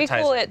appetizer. We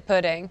call it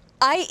pudding.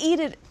 I eat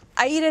it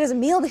as a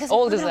meal because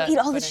All I don't dessert eat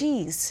all the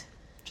pudding. cheese.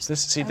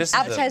 This is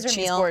Appetizer cheese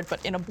meal. board,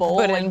 but in a bowl,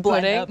 But like in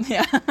blend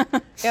pudding? up. Yeah,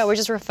 Yeah, we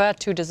just refer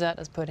to dessert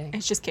as pudding.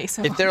 it's just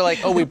queso. If they're like,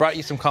 oh, we brought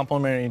you some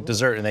complimentary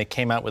dessert, and they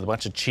came out with a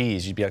bunch of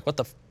cheese, you'd be like, what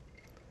the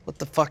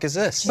fuck is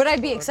this? But I'd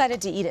be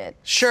excited to eat it.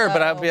 Sure,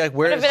 but I'd be like,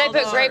 where But is if they all the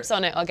put dessert? grapes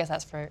on it, I guess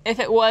that's fruit. If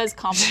it was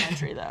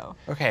complimentary though,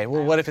 Okay,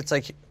 well, what if it's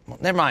like, well,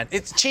 never mind,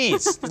 it's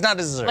cheese. It's not a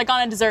dessert. like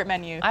on a dessert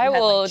menu, I you had,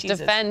 will like, cheeses.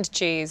 defend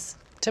cheese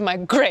to my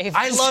grave.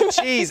 I love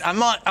cheese. I'm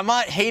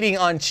not hating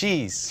on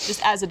cheese.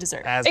 just as a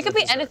dessert. As It could a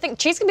be dessert. anything.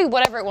 Cheese can be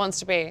whatever it wants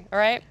to be. All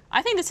right.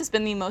 I think this has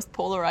been the most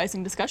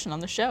polarizing discussion on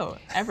the show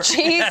ever.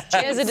 Cheese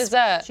is a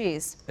dessert.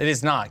 Cheese. It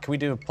is not. Can we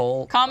do a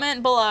poll?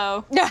 Comment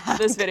below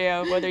this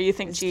video whether you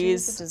think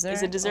cheese cheese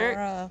is a dessert.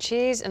 or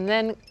Cheese and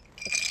then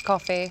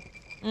coffee.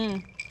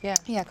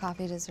 yeah,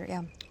 coffee dessert.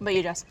 Yeah. But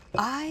you, Jess.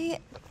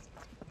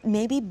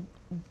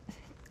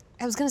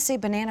 I was gonna say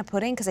banana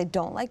pudding because I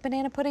don't like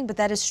banana pudding, but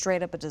that is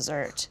straight up a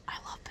dessert, I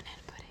love banana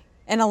pudding.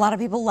 and a lot of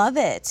people love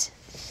it.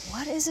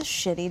 What is a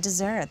shitty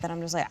dessert that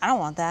I'm just like, I don't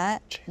want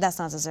that. That's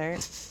not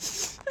dessert.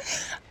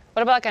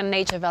 What about like a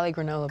Nature Valley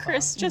granola bar?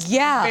 Chris just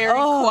Yeah, very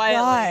oh,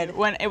 quietly, God.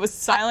 when it was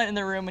silent in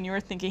the room when you were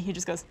thinking, he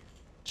just goes,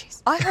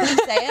 cheese. I heard him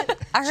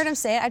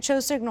say it. I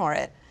chose to ignore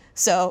it.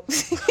 So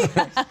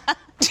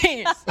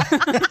Cheese.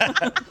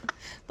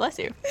 Bless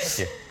you.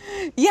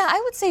 yeah,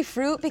 I would say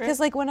fruit because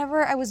like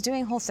whenever I was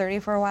doing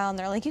Whole30 for a while and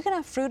they're like, you can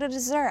have fruit at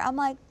dessert. I'm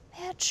like,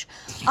 bitch,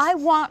 I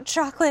want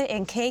chocolate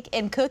and cake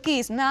and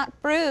cookies, not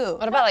fruit.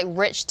 What about like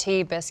rich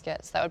tea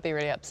biscuits? That would be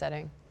really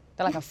upsetting.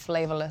 They're like a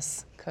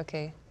flavorless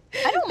cookie.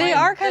 I don't They mind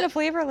are the- kind of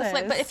flavorless.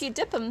 But if you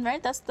dip them,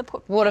 right, that's the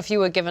point. What if you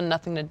were given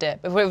nothing to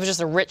dip? If it was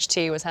just a rich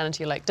tea was handed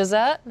to you like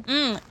dessert?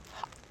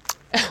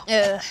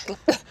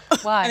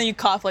 Why? And then you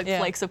cough like Yeah.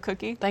 flakes of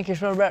cookie. Thank you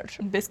so much.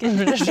 Biscuit.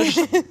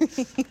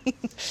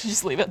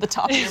 Just leave it at the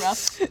top of your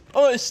mouth.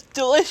 Oh, it's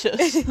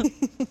delicious.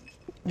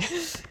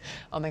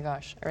 Oh my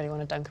gosh, I really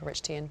want to dunk a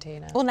rich tea in tea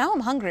now. well, now I'm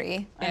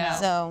hungry. Yeah.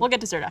 So We'll get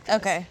dessert after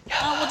okay. this.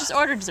 Oh, we'll just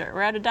order dessert.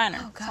 We're at a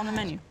diner. It's on the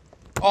menu.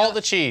 All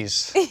the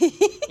cheese.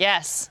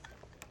 Yes,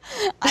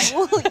 I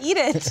will eat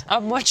it.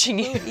 I'm watching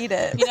you. Eat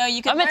it. You know,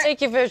 you can I'm gonna learn-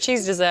 take you for a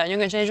cheese dessert and you're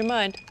gonna change your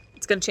mind.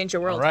 It's gonna change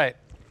your All world. right.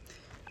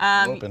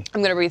 Open.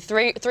 I'm gonna read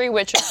three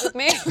witches with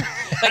me.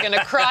 They're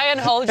gonna cry and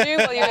hold you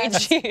while you eat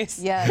cheese.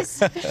 Yes.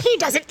 He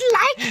doesn't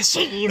like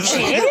cheese.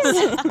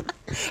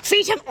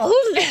 Feed him all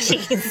the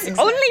cheese.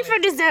 Only for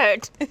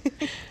dessert.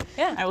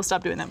 Yeah, I will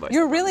stop doing that voice.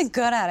 You're really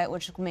good at it,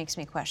 which makes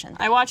me question.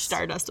 I watch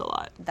Stardust a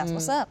lot. That's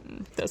what's up.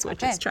 Those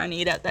witches Okay. trying to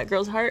eat out that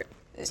girl's heart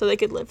so they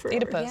could live forever.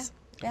 Oedipus.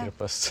 Yeah.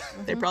 Oedipus.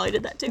 They probably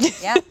did that too.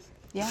 Yeah.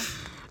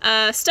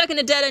 Yeah. Stuck in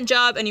a dead-end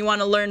job and you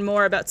want to learn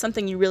more about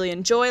something you really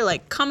enjoy,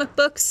 like comic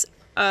books,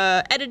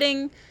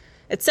 editing,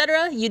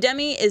 etc.,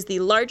 Udemy is the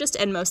largest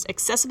and most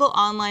accessible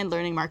online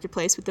learning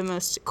marketplace with the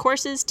most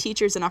courses,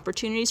 teachers, and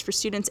opportunities for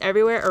students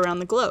everywhere around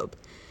the globe.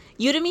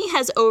 Udemy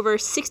has over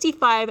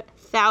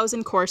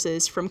 65,000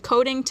 courses from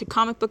coding to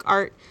comic book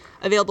art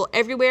available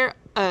everywhere,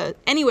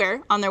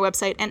 anywhere on their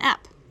website and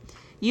app.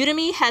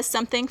 Udemy has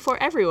something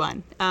for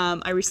everyone.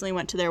 I recently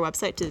went to their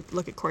website to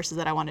look at courses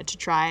that I wanted to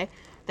try.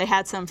 They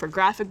had some for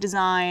graphic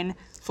design,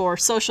 for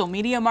social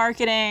media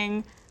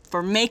marketing,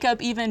 for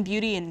makeup even,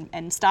 beauty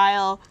and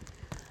style.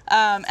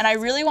 And I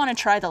really want to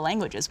try the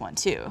languages one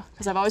too,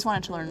 because I've always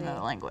wanted to learn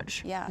another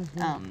language. Yeah.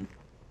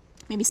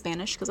 Maybe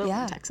Spanish, because I live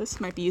Yeah. in Texas,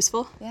 might be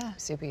useful. Yeah.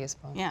 Super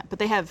useful. Yeah, but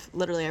they have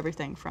literally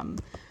everything from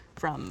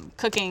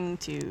cooking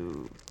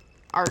to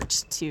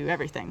art to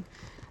everything.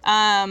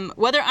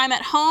 Whether I'm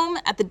at home,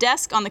 at the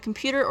desk, on the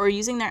computer, or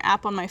using their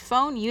app on my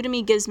phone,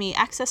 Udemy gives me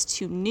access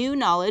to new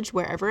knowledge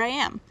wherever I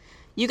am.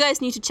 You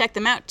guys need to check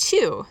them out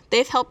too.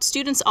 They've helped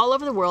students all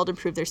over the world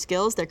improve their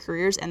skills, their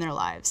careers, and their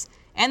lives.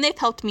 and they've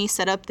helped me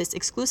set up this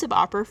exclusive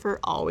offer for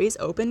Always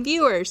Open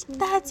viewers.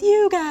 That's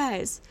you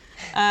guys.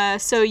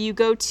 So you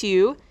go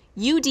to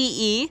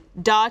ude.my/open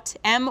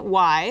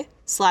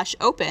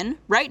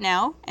right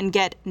now and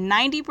get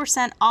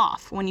 90%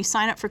 off when you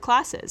sign up for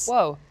classes.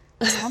 Whoa.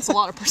 That's a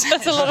lot of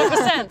percentage. That's a lot of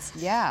percent.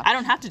 Yeah. I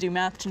don't have to do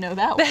math to know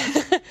that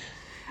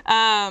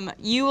one.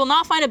 You will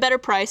not find a better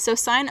price, so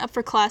sign up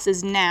for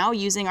classes now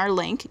using our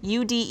link,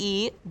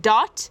 ude.my/open,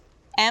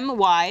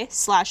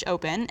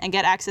 and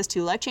get access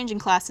to life-changing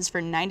classes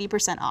for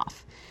 90%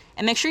 off.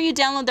 And make sure you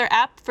download their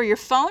app for your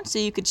phone so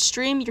you could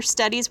stream your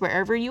studies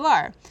wherever you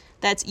are.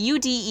 That's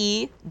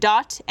ude.my/open.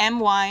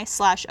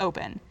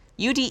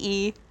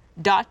 ude.my/open.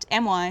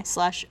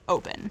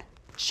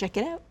 Check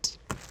it out.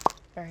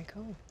 Very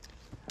cool.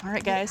 All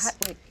right, guys.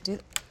 Wait,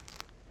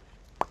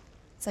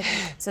 it's like,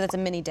 so that's a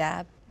mini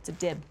dab. It's a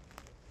dib.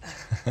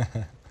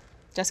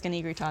 Jessica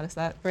Negri taught us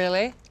that.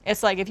 Really?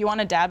 It's like if you want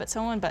to dab at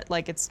someone, but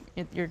like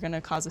you're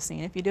gonna cause a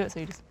scene if you do it. So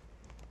you just.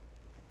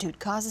 Dude,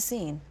 cause a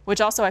scene.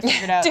 Which also I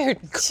figured out. Dude,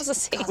 cause a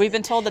scene. We've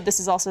been told that this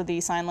is also the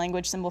sign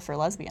language symbol for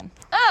lesbian.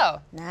 Oh.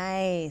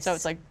 Nice. So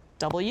it's like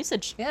double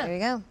usage. Yeah. There you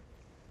go.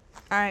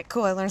 All right,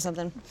 cool. I learned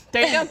something.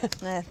 There you go.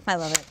 I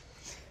love it.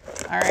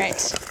 All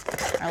right.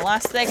 Our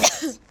last thing.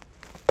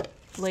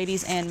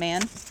 Ladies and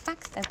man.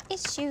 Box of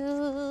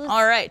issues.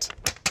 All right.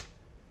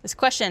 This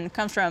question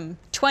comes from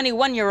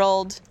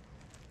 21-year-old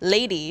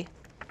lady,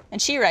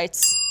 and she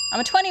writes, I'm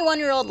a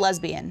 21-year-old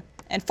lesbian,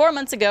 and 4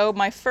 months ago,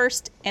 my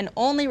first and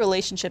only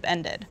relationship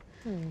ended.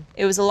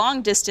 It was a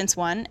long-distance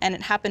one, and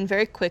it happened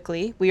very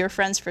quickly. We were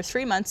friends for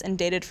 3 months and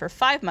dated for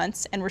 5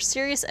 months, and were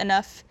serious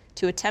enough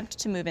to attempt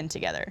to move in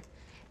together.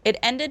 It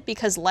ended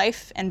because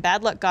life and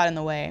bad luck got in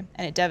the way,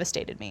 and it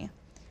devastated me.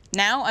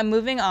 Now I'm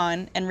moving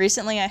on, and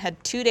recently I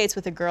had 2 dates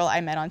with a girl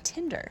I met on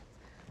Tinder.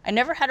 I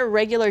never had a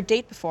regular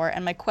date before,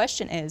 and my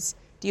question is,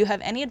 do you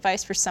have any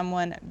advice for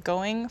someone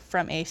going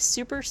from a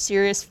super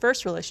serious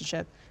first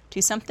relationship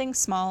to something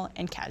small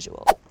and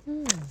casual?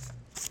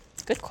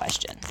 Good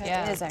question.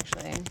 Yeah. It is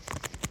actually.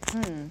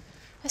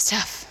 That's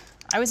tough.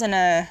 I was in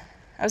a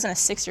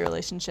 6-year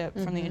relationship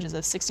from the ages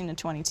of 16 to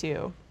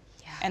 22.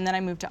 And then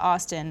I moved to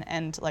Austin,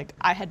 and like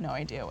I had no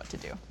idea what to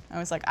do. I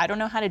was like, I don't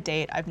know how to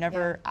date. I've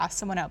never asked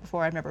someone out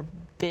before. I've never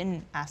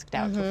been asked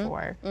out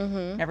before.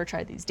 Never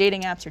tried these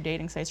dating apps or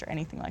dating sites or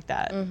anything like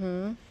that.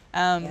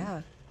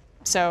 Yeah.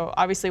 So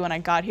obviously when I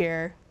got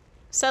here,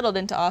 settled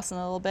into Austin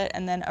a little bit,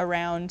 and then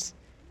around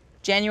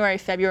January,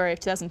 February of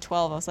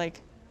 2012, I was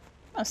like,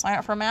 I'm gonna sign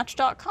up for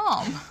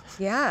Match.com.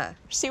 Yeah.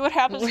 See what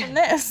happens from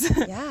this.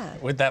 Yeah.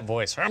 With that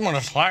voice, I'm gonna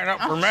sign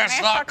up for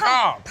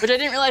Match.com. Which I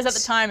didn't realize at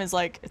the time is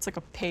like, it's like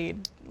a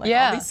paid, like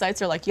Yeah. all these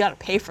sites are like, you gotta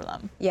pay for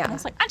them. Yeah. And I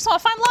was like, I just wanna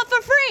find love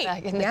for free.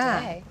 Back in the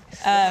Yeah. day.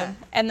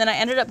 And then I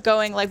ended up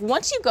going, like,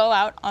 once you go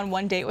out on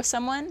one date with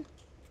someone,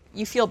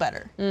 you feel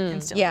better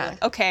instantly. Yeah.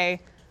 Like, okay,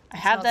 I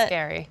have Not that.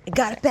 scary. I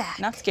got it back.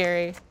 Not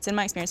scary. It's in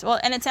my experience. Well,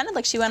 and it sounded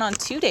like she went on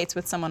 2 dates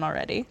with someone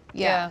already,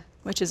 Yeah.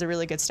 which is a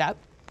really good step.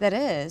 That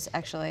is,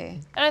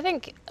 actually. And I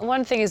think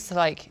one thing is to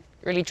like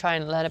really try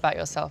and learn about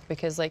yourself,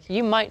 because like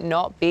you might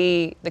not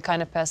be the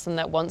kind of person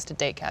that wants to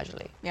date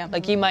casually. Yeah.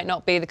 Like you might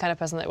not be the kind of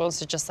person that wants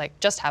to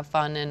just have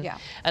fun and Yeah.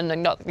 and like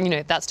not, you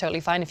know, that's totally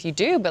fine if you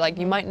do, but like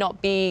you might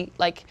not be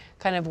like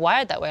kind of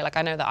wired that way. Like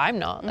I know that I'm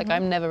not. Like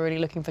I'm never really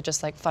looking for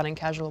just like fun and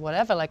casual or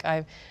whatever. Like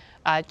I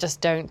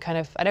just don't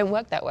I don't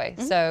work that way.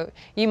 So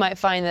you might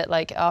find that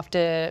like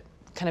after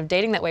kind of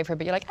dating that way for a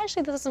bit, you're like,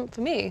 actually this isn't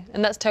for me.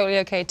 And that's totally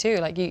okay too.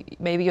 Like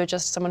maybe you're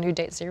just someone who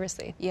dates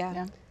seriously.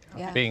 Yeah.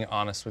 Yeah. Being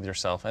honest with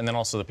yourself, and then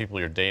also the people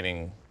you're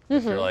dating.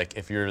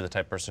 If you're the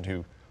type of person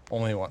who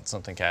only wants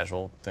something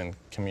casual, then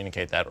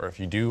communicate that. Or if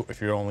you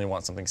only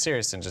want something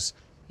serious, then just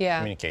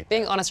communicate.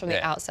 Being that. honest from the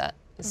Yeah. outset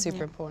is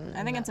super important.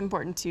 I think it's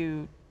important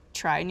to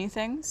try new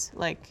things.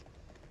 Like,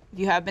 if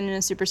you have been in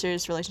a super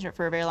serious relationship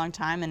for a very long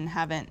time and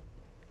haven't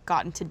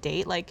gotten to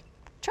date, like,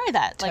 try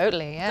that. Like,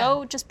 Totally, yeah.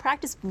 Go just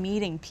practice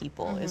meeting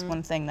people is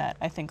one thing that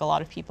I think a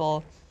lot of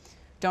people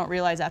don't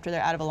realize after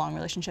they're out of a long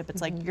relationship. It's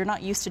like you're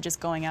not used to just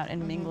going out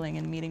and mingling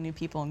and meeting new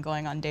people and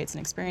going on dates and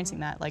experiencing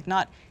that. Like,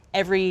 not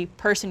every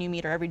person you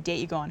meet or every date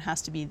you go on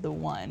has to be the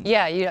one.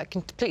 Yeah, you like,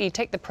 completely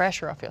take the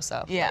pressure off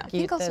yourself. Yeah. Like, I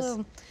think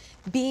also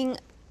being,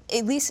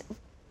 at least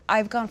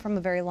I've gone from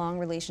a very long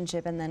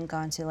relationship and then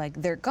gone to like,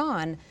 they're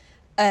gone.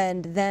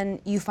 And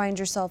then you find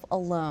yourself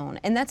alone.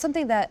 And that's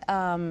something that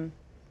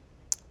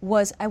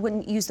I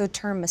wouldn't use the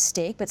term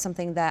mistake, but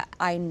something that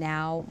I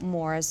now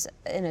more as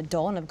an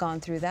adult and have gone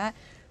through that,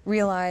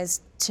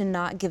 realize to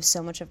not give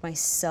so much of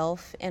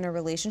myself in a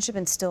relationship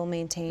and still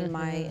maintain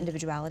my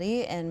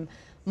individuality and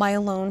my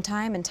alone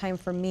time and time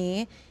for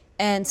me.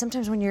 And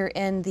sometimes when you're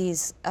in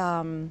these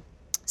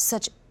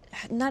such,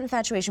 not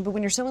infatuation, but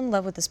when you're so in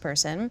love with this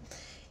person,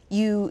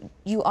 you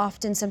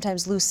often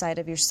sometimes lose sight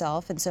of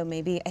yourself. And so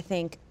maybe I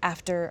think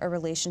after a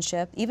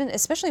relationship, even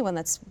especially one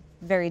that's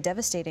very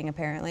devastating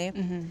apparently,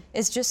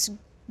 is just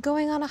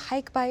going on a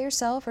hike by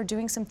yourself or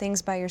doing some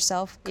things by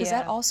yourself, because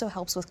that Yeah. also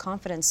helps with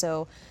confidence.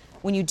 So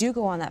when you do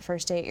go on that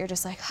first date, you're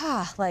just like,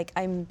 like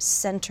I'm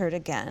centered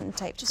again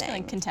type Just thing.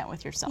 feeling content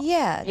with yourself.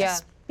 Yeah, Yeah.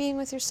 just being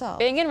with yourself.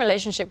 Being in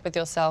relationship with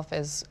yourself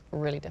is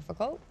really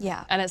difficult.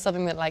 Yeah. And it's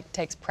something that like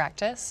takes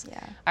practice. Yeah.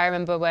 I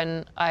remember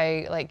when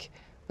I like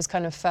was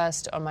kind of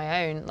first on my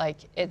own, like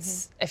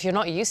it's if you're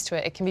not used to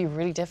it, it can be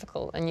really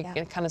difficult, and you Yeah.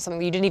 get kind of something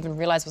that you didn't even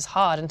realize was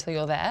hard until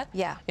you're there.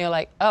 Yeah. And you're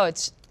like, oh,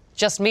 it's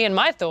just me and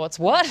my thoughts.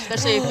 What?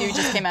 Especially if you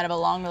just came out of a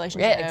long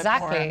relationship or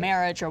exactly. a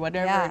marriage or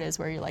whatever Yeah. it is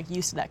where you're like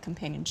used to that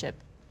companionship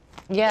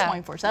Yeah.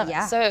 24/7.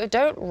 Yeah. So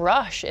don't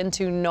rush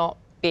into not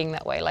being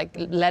that way. Like,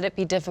 let it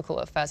be difficult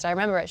at first. I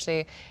remember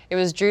actually, it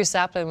was Drew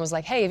Saplin was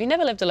like, hey, have you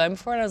never lived alone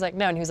before? And I was like,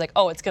 no. And he was like,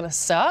 oh, it's gonna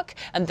suck,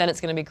 and then it's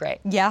gonna be great.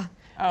 Yeah.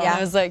 Oh, Yeah. I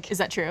was like, Is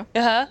that true?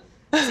 uh-huh.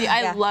 See,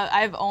 Yeah.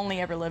 I've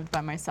only ever lived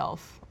by myself.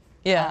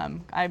 Yeah.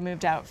 I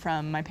moved out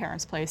from my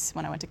parents' place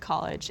when I went to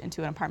college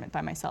into an apartment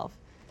by myself.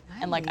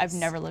 And like I've Nice.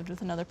 never lived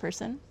with another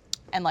person,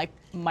 and like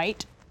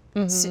might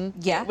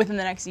Yeah. within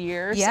the next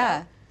year or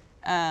Yeah. so.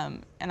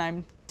 And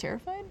I'm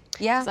terrified.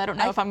 Yeah. Because I don't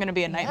know if I'm going to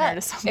be a nightmare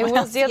to someone It was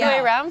else. the other way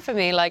Yeah. around for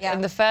me. Like Yeah.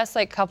 in the first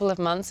like couple of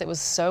months, it was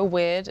so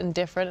weird and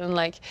different. And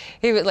like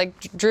he was like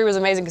Drew was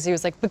amazing because he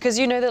was like, because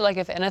you know that like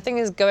if anything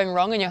is going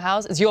wrong in your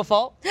house, it's your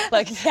fault.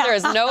 Like there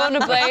is no one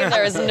to blame.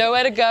 There is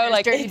nowhere to go.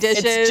 Like dirty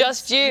dishes. it's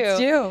just you.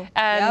 It's you.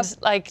 And Yep.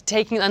 like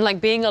taking and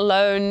like being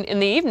alone in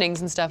the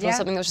evenings and stuff Yeah. was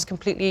something that was just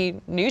completely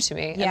new to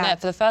me. Yeah. And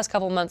that for the first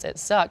couple of months it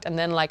sucked, and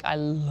then like I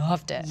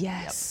loved it.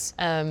 Yes.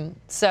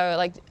 So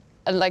like.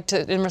 And like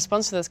to, in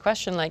response to this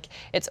question, like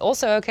it's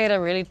also okay to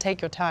really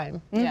take your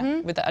time Yeah.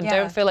 with that, and Yeah.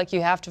 don't feel like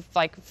you have to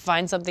like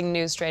find something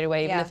new straight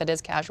away, even Yeah. if it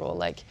is casual.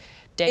 Like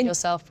date And-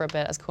 yourself for a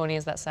bit, as corny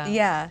as that sounds.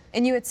 Yeah,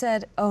 and you had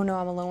said, "Oh no,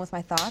 I'm alone with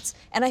my thoughts,"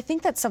 and I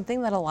think that's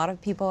something that a lot of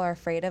people are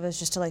afraid of, is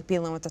just to like be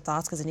alone with their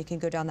thoughts, because then you can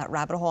go down that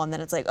rabbit hole, and then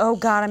it's like, "Oh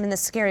God, I'm in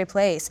this scary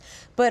place."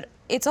 But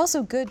it's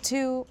also good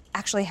to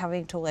actually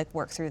having to like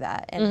work through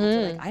that, and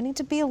to, like, I need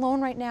to be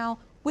alone right now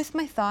with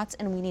my thoughts,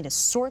 and we need to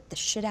sort the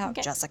shit out,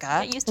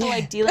 Jessica. Get used to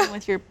like dealing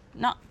with your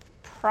not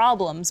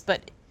problems,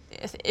 but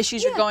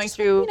issues you're Yeah, going just,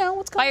 through you know,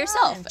 what's by going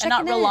yourself, on, and not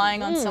checking in.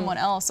 relying on someone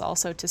else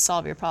also to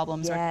solve your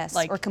problems. Yes, or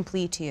like or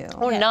complete you.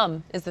 Or Yeah.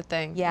 numb is the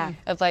thing. Yeah.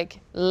 Of like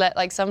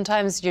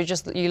sometimes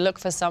you look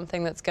for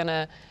something that's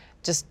gonna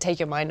just take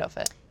your mind off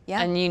it.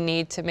 Yeah. And you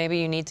need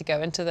to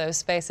go into those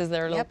spaces that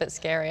are a little Yep. bit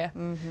scarier.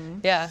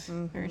 Yeah.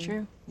 very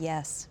true.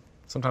 Yes.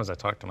 Sometimes I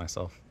talk to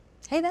myself.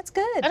 Hey, that's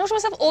good. I talk to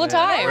myself all the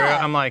time. Where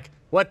I'm like,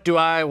 what do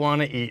I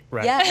want to eat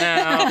right Yeah.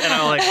 now? And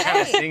I'll like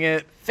kind of sing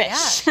it.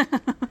 Fish.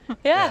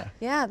 Yeah.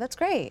 Yeah, that's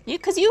great.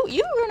 Because you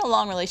were in a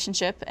long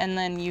relationship, and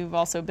then you've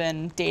also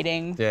been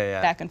dating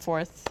Yeah. back and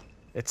forth.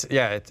 It's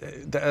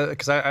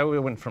because I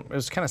went from, it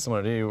was kind of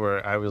similar to you,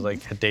 where I was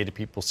like had dated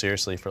people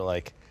seriously for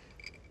like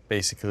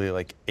basically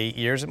like 8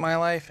 years of my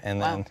life, and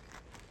Wow.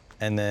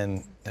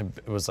 then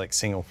it was like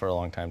single for a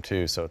long time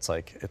too. So it's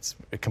like it's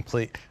a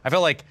complete. I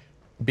feel like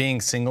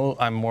being single,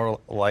 I'm more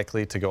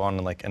likely to go on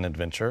like an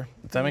adventure.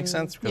 If that makes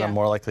sense, because Yeah. I'm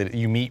more likely to.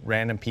 You meet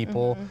random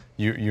people.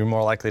 You're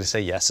more likely to say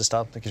yes to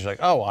stuff because you're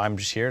like, oh, I'm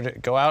just here to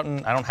go out,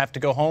 and I don't have to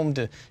go home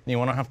to. You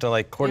don't have to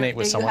like coordinate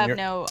with you someone. have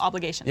You're- no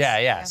obligations.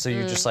 yeah. So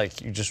you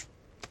just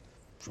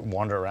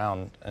wander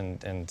around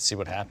and see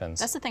what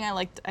happens. That's the thing I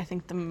liked, I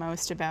think, the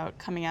most about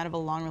coming out of a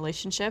long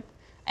relationship.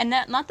 And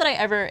not that I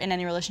ever in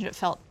any relationship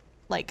felt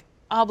like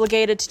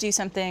obligated to do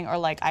something, or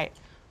like I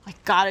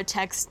gotta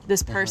text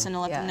this person to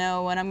let them Yeah.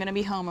 know when I'm gonna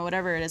be home or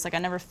whatever it is. Like I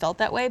never felt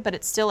that way, but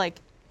it's still like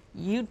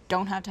you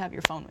don't have to have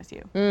your phone with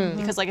you.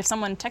 Because like if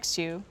someone texts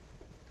you,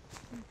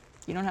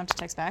 you don't have to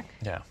text back.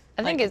 Yeah.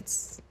 I think Like-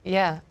 it's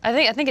I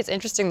think it's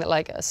interesting that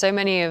like so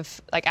many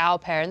of like our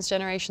parents'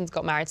 generations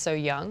got married so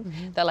young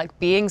that like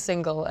being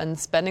single and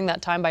spending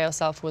that time by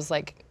yourself was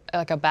like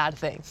a bad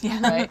thing,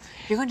 right?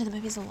 You're going to the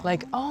movies alone.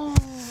 Like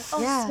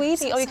Yeah,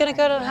 sweetie, so you're gonna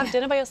go to sorry. have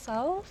dinner by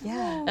yourself?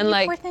 Yeah. And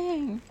like poor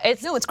thing.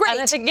 it's No, it's great. And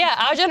I think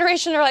our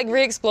generation are like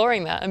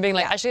re-exploring that and being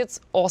like, actually, it's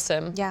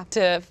awesome. Yeah.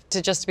 To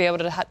just be able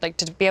to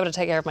to be able to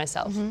take care of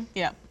myself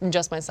Yeah. and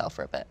just myself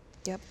for a bit.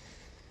 Yep.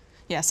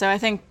 Yeah. So I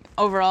think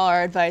overall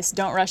our advice: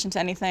 don't rush into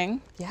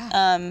anything.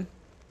 Yeah.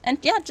 And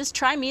yeah, just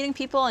try meeting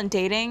people and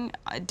dating.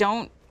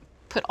 Don't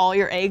put all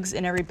your eggs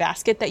in every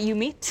basket that you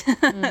meet.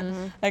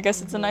 I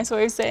guess it's a nice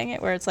way of saying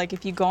it, where it's like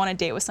if you go on a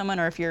date with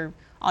someone, or if you're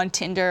on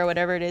Tinder or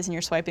whatever it is and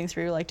you're swiping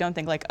through, like don't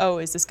think like, oh,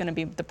 is this going to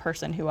be the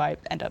person who I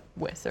end up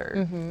with,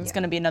 or it's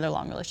going to be another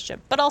long relationship.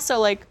 But also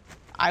like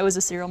I was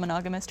a serial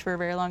monogamist for a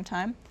very long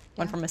time.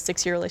 Went from a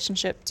 6-year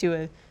relationship to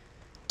a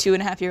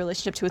 2.5-year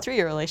relationship to a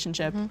 3-year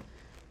relationship.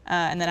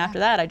 And then after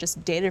that, I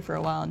just dated for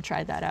a while and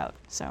tried that out.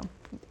 So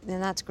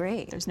And that's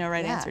great. there's no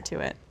right Yeah. answer to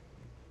it.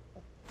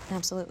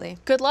 Absolutely.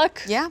 Good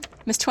luck. Yeah.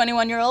 Miss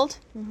 21-year-old,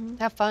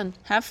 Have fun.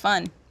 have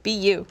fun. Be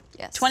you.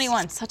 Yes.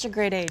 21, such a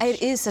great age.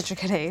 It is such a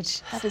good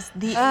age. That is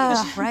the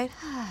age. Right?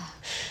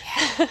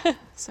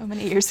 So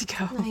many years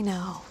ago. I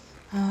know.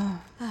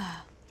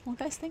 Well,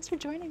 guys, thanks for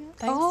joining us.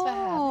 Thanks for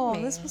having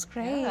me. This was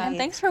great. And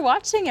thanks for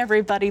watching,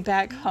 everybody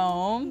back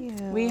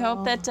home. We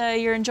hope that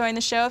you're enjoying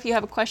the show. If you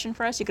have a question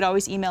for us, you could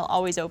always email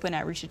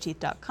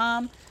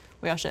alwaysopen@roosterteeth.com.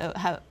 We also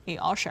have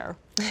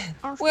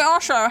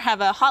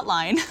a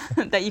hotline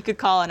that you could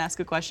call and ask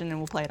a question, and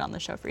we'll play it on the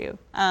show for you.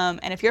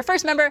 And if you're a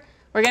first member,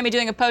 we're going to be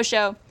doing a post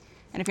show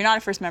And if you're not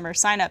a first member,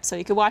 sign up so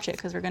you can watch it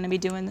because we're going to be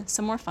doing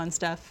some more fun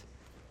stuff.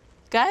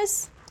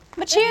 Guys,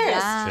 but cheers.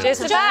 Yeah. Cheers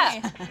to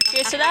that.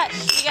 Cheers to that.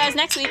 See you guys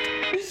next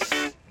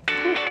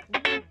week.